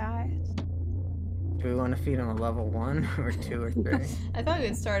little guys. Do we want to feed him a level 1 or 2 or 3? I thought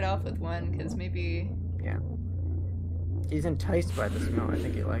we'd start off with 1 because maybe. Yeah. He's enticed by the smell. I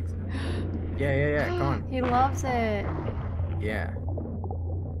think he likes it. Yeah. Come on. He loves it. Yeah.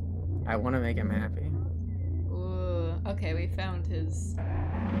 I want to make him happy. Ooh. Okay, we found his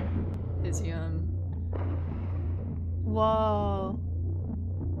yum. Whoa.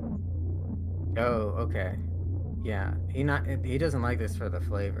 Oh, okay. Yeah, he doesn't like this for the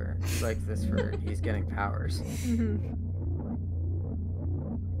flavor. He likes this for he's getting powers.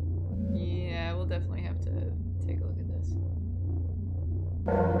 Yeah, we'll definitely have to take a look at this.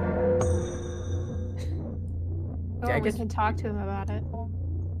 I guess we can talk to him about it.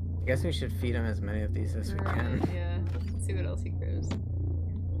 I guess we should feed him as many of these as we can. Yeah, let's see what else he grows.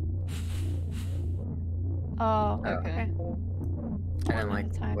 Oh, okay. I didn't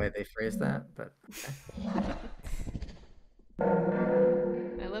like the way they phrased that, but okay.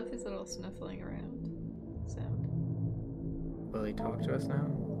 I love his little snuffling around sound. Will he talk to us now?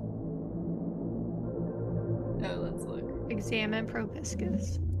 Oh, let's look. Examine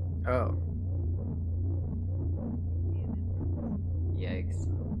proboscis. Oh. Yikes.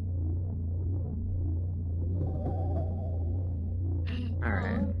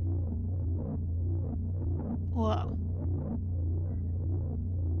 Alright. Whoa.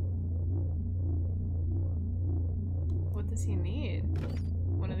 What does he need?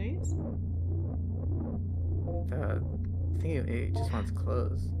 One of these? I think he just wants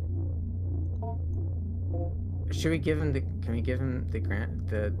clothes. Should we give him the? Can we give him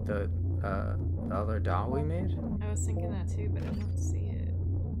the other doll we made? I was thinking that too, but I don't see it.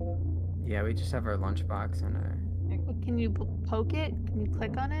 Yeah, we just have our lunchbox and our. Can you poke it? Can you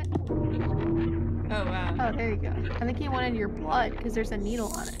click on it? Oh wow. Oh, there you go. I think he wanted your blood because there's a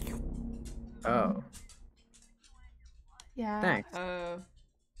needle on it. Oh. Yeah. Thanks. Oh.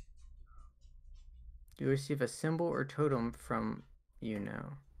 You receive a symbol or totem from you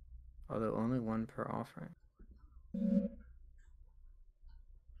now, although only one per offering.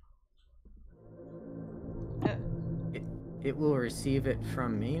 It will receive it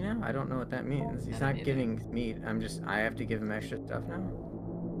from me now? I don't know what that means. He's not giving meat. I have to give him extra stuff now?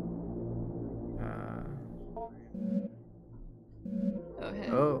 Okay.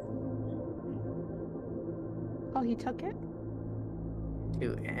 Oh. Oh, he took it?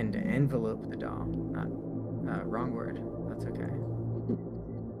 To envelope the doll. Wrong word. That's okay.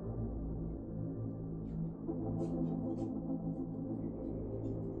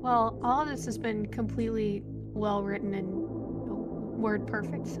 Well, all of this has been completely well written and word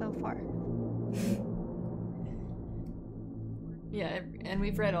perfect so far. Yeah, and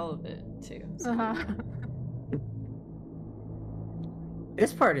we've read all of it too. So.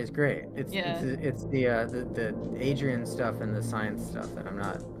 This part is great. It's the Adrian stuff and the science stuff that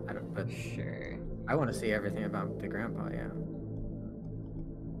but sure. I want to see everything about the grandpa, yeah.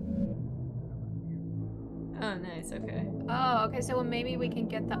 Oh, nice, okay. Oh, okay, so maybe we can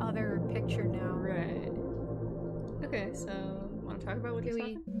get the other picture now. Right. Okay, so want to talk about what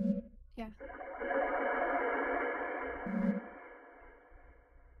we? Yeah.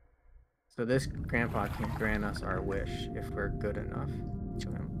 So this grandpa can grant us our wish if we're good enough to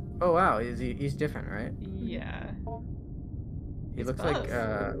him. Oh wow, he's different, right? Yeah. He looks buff. Like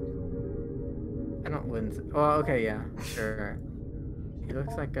I don't win. Oh, okay, yeah, sure. He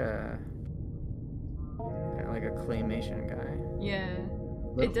looks like a claymation guy. Yeah.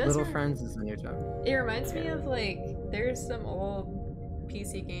 It does. Little Friends is the new job. It reminds me of like there's some old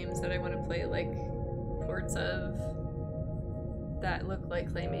PC games that I want to play like ports of that look like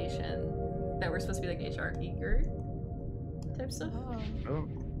claymation that were supposed to be like HR Eager type stuff. Oh.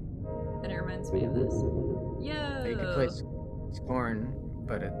 And it reminds me of this. Yeah. You could play Scorn,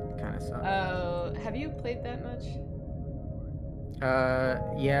 but it kind of sucks. Oh, have you played that much?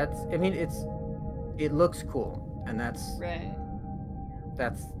 Yeah. It looks cool, and that's right.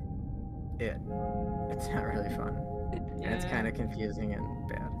 That's it. It's not really fun. Yeah. And it's kind of confusing and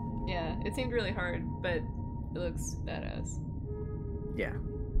bad. Yeah, it seemed really hard, but it looks badass. Yeah.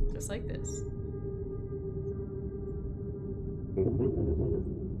 Just like this.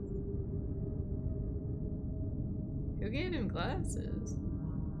 Who gave him glasses?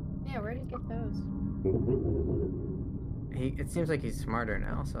 Yeah, where did he get those? It seems like he's smarter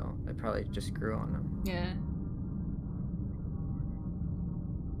now, so they probably just grew on him. Yeah.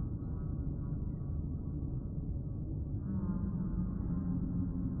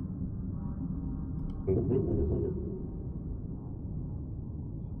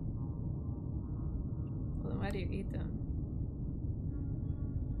 Well, then why do you eat them?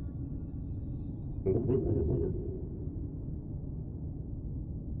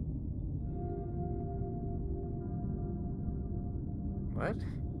 What?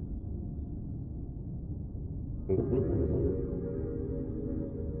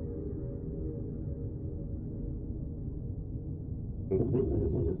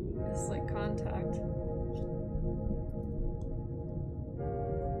 It's like contact.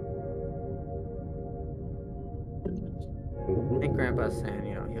 I think Grandpa's saying,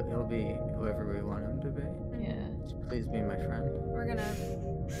 you know, he'll be whoever we want him to be. Yeah. Just please be my friend. We're gonna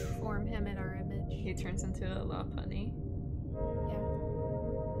form him in our image. He turns into a Lopunny. Yeah.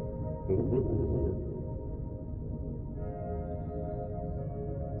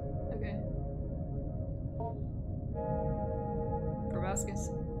 Okay. Proboscis.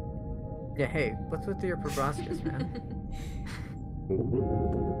 Yeah, hey, what's with your proboscis, man?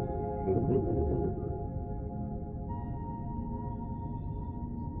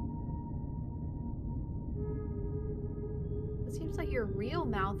 It seems like your real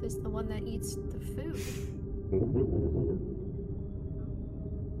mouth is the one that eats the food.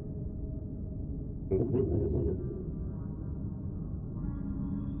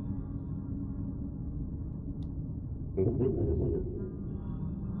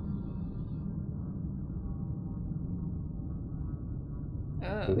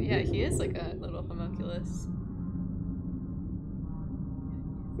 Oh, yeah, he is like a little homunculus.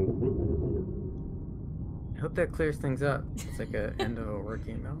 I hope that clears things up. It's like an end of a work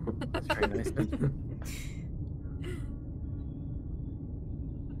email. That's very nice.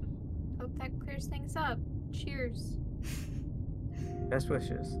 Hope that clears things up. Cheers. Best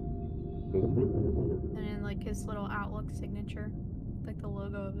wishes. And then like his little Outlook signature, like the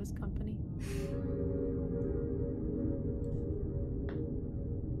logo of his company.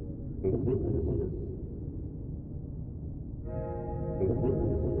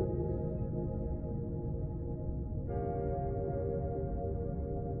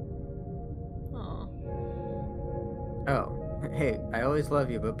 Oh, hey, I always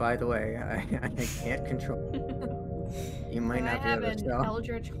love you, but by the way, I can't control. You might not be able to tell. I have an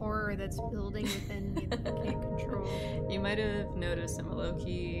eldritch horror that's building within me that I can't control. You might have noticed I'm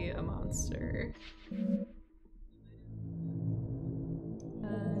low-key a monster.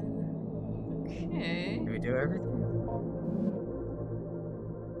 Okay. Did we do everything?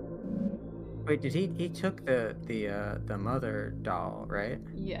 Wait, did he took the mother doll, right?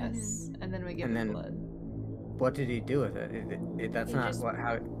 Yes, and then we give him blood. What did he do with it? That's not what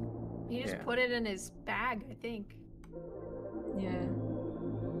how. He just put it in his bag, I think. Yeah.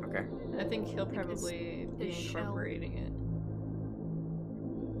 Okay. I think he'll probably be incorporating it.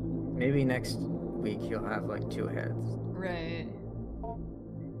 Maybe next week he'll have like 2 heads. Right.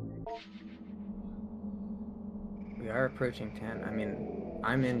 We are approaching 10. I mean,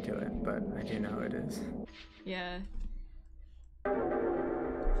 I'm into it, but I do know it is. Yeah.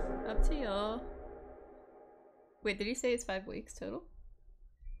 Up to y'all. Wait, did he say it's 5 weeks total?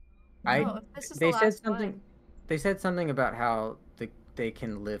 They said something. One. They said something about how they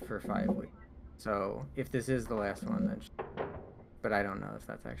can live for 5 weeks. So if this is the last one, then. But I don't know if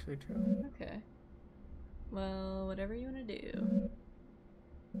that's actually true. Okay. Well, whatever you want to do.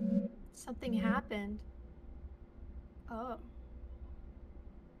 Something happened. Oh.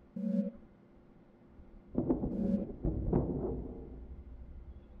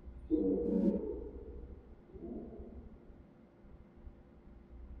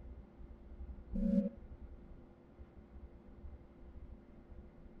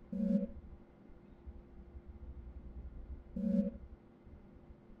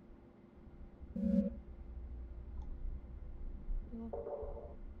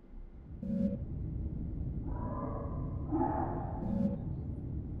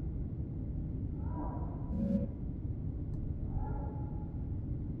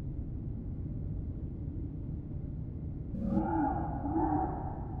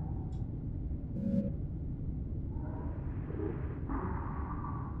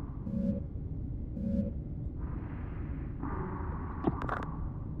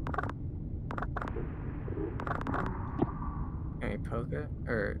 okay.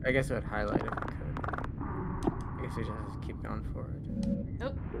 Or I guess it would highlight if it could. I guess we just have to keep going forward.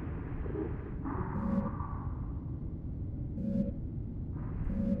 Nope.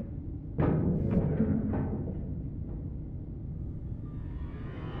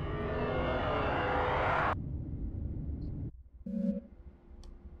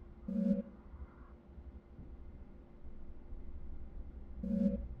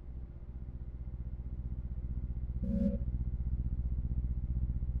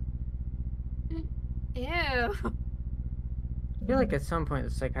 Ew. I feel like at some point the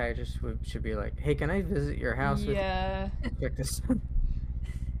psychiatrist should be like, "Hey, can I visit your house with you?" Check this.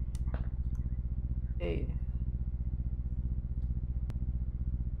 Hey.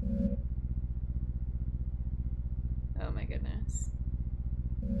 Oh my goodness.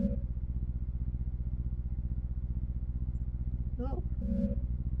 Oh.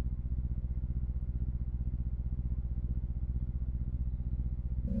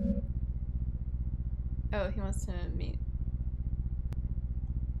 Oh, he wants to meet.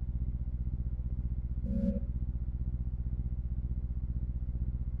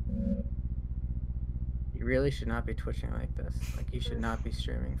 You really should not be twitching like this. Like, you should not be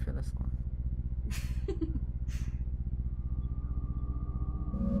streaming for this long.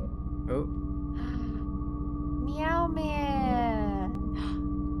 Oh. Meow man.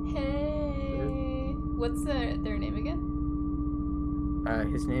 Hey. What's their name again?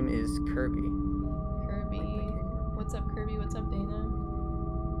 His name is Kirby. Kirby. What's up, Kirby? What's up, Dana?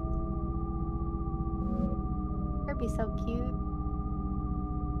 Kirby's so cute.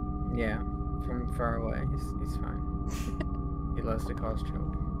 Yeah, from far away, he's fine. He loves to cause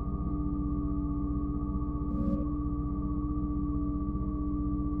trouble.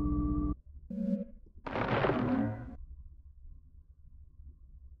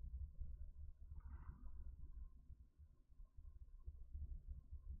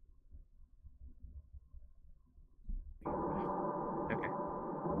 Okay.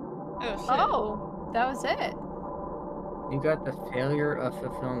 Oh shit. Oh, that was it. You got the failure of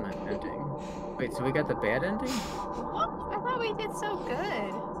fulfillment ending. Wait, so we got the bad ending? What? I thought we did so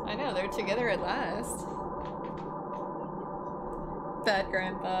good. I know, they're together at last. Bad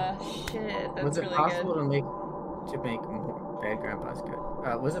Grandpa. Shit, that's Was it really possible good. to make more? Bad Grandpa's good.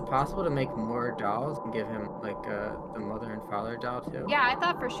 Was it possible to make more dolls and give him like the mother and father doll too? Yeah, I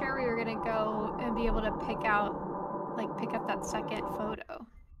thought for sure we were gonna go and be able to pick up that second photo.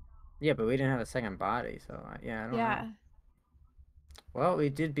 Yeah, but we didn't have a second body, so yeah, I don't know. Well, we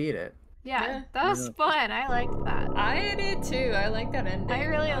did beat it. Yeah, that was fun. I liked that. I did too. I like that ending. I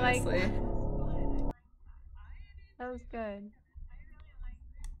really honestly. liked that was good.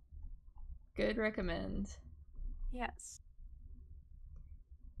 Good recommend. Yes.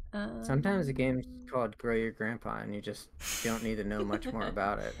 Sometimes a game's called Grow Your Grandpa, and you just don't need to know much more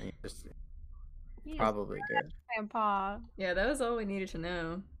about it, and you probably good. Grandpa. Yeah, that was all we needed to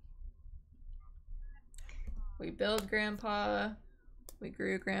know. We build Grandpa. We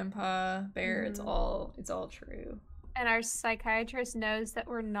grew Grandpa. Bear. It's all true. And our psychiatrist knows that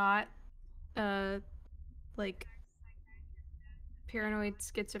we're not, like, paranoid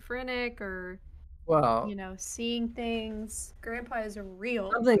schizophrenic or, seeing things. Grandpa is real.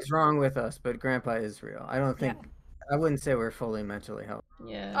 Something's wrong with us, but Grandpa is real. I don't think. I wouldn't say we're fully mentally healthy.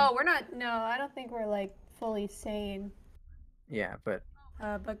 Yeah. Oh, we're not. No, I don't think we're like fully sane. Yeah, but.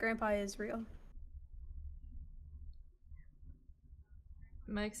 But Grandpa is real.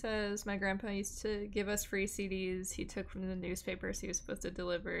 Mike says my grandpa used to give us free CDs he took from the newspapers he was supposed to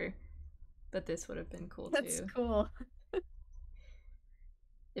deliver, but this would have been cool too. That's cool.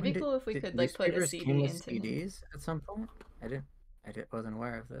 It'd be cool if we could like put a CD into CDs at some point. I wasn't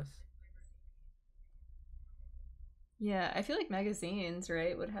aware of this. Yeah, I feel like magazines,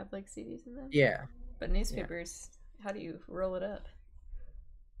 right, would have like CDs in them. Yeah. But newspapers, how do you roll it up?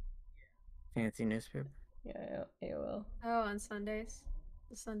 Fancy newspaper. Yeah, AOL. Oh, on Sundays.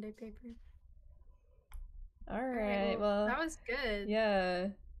 The Sunday paper. All right, well, that was good. Yeah.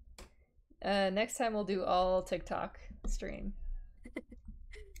 Next time we'll do all TikTok stream.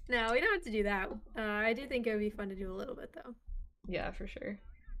 No, we don't have to do that. I do think it would be fun to do a little bit though. Yeah, for sure.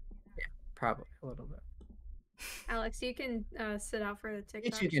 Yeah, probably a little bit. Alex, you can sit out for the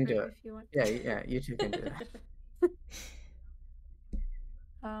TikTok. You two can do it if you want. Yeah, you two can do that.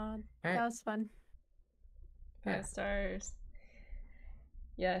 That was fun. 5 stars.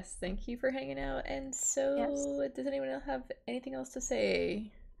 Yes, thank you for hanging out. And so, does anyone else have anything else to say?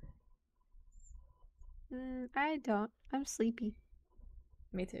 I don't. I'm sleepy.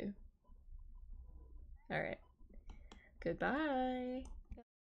 Me too. All right. Goodbye.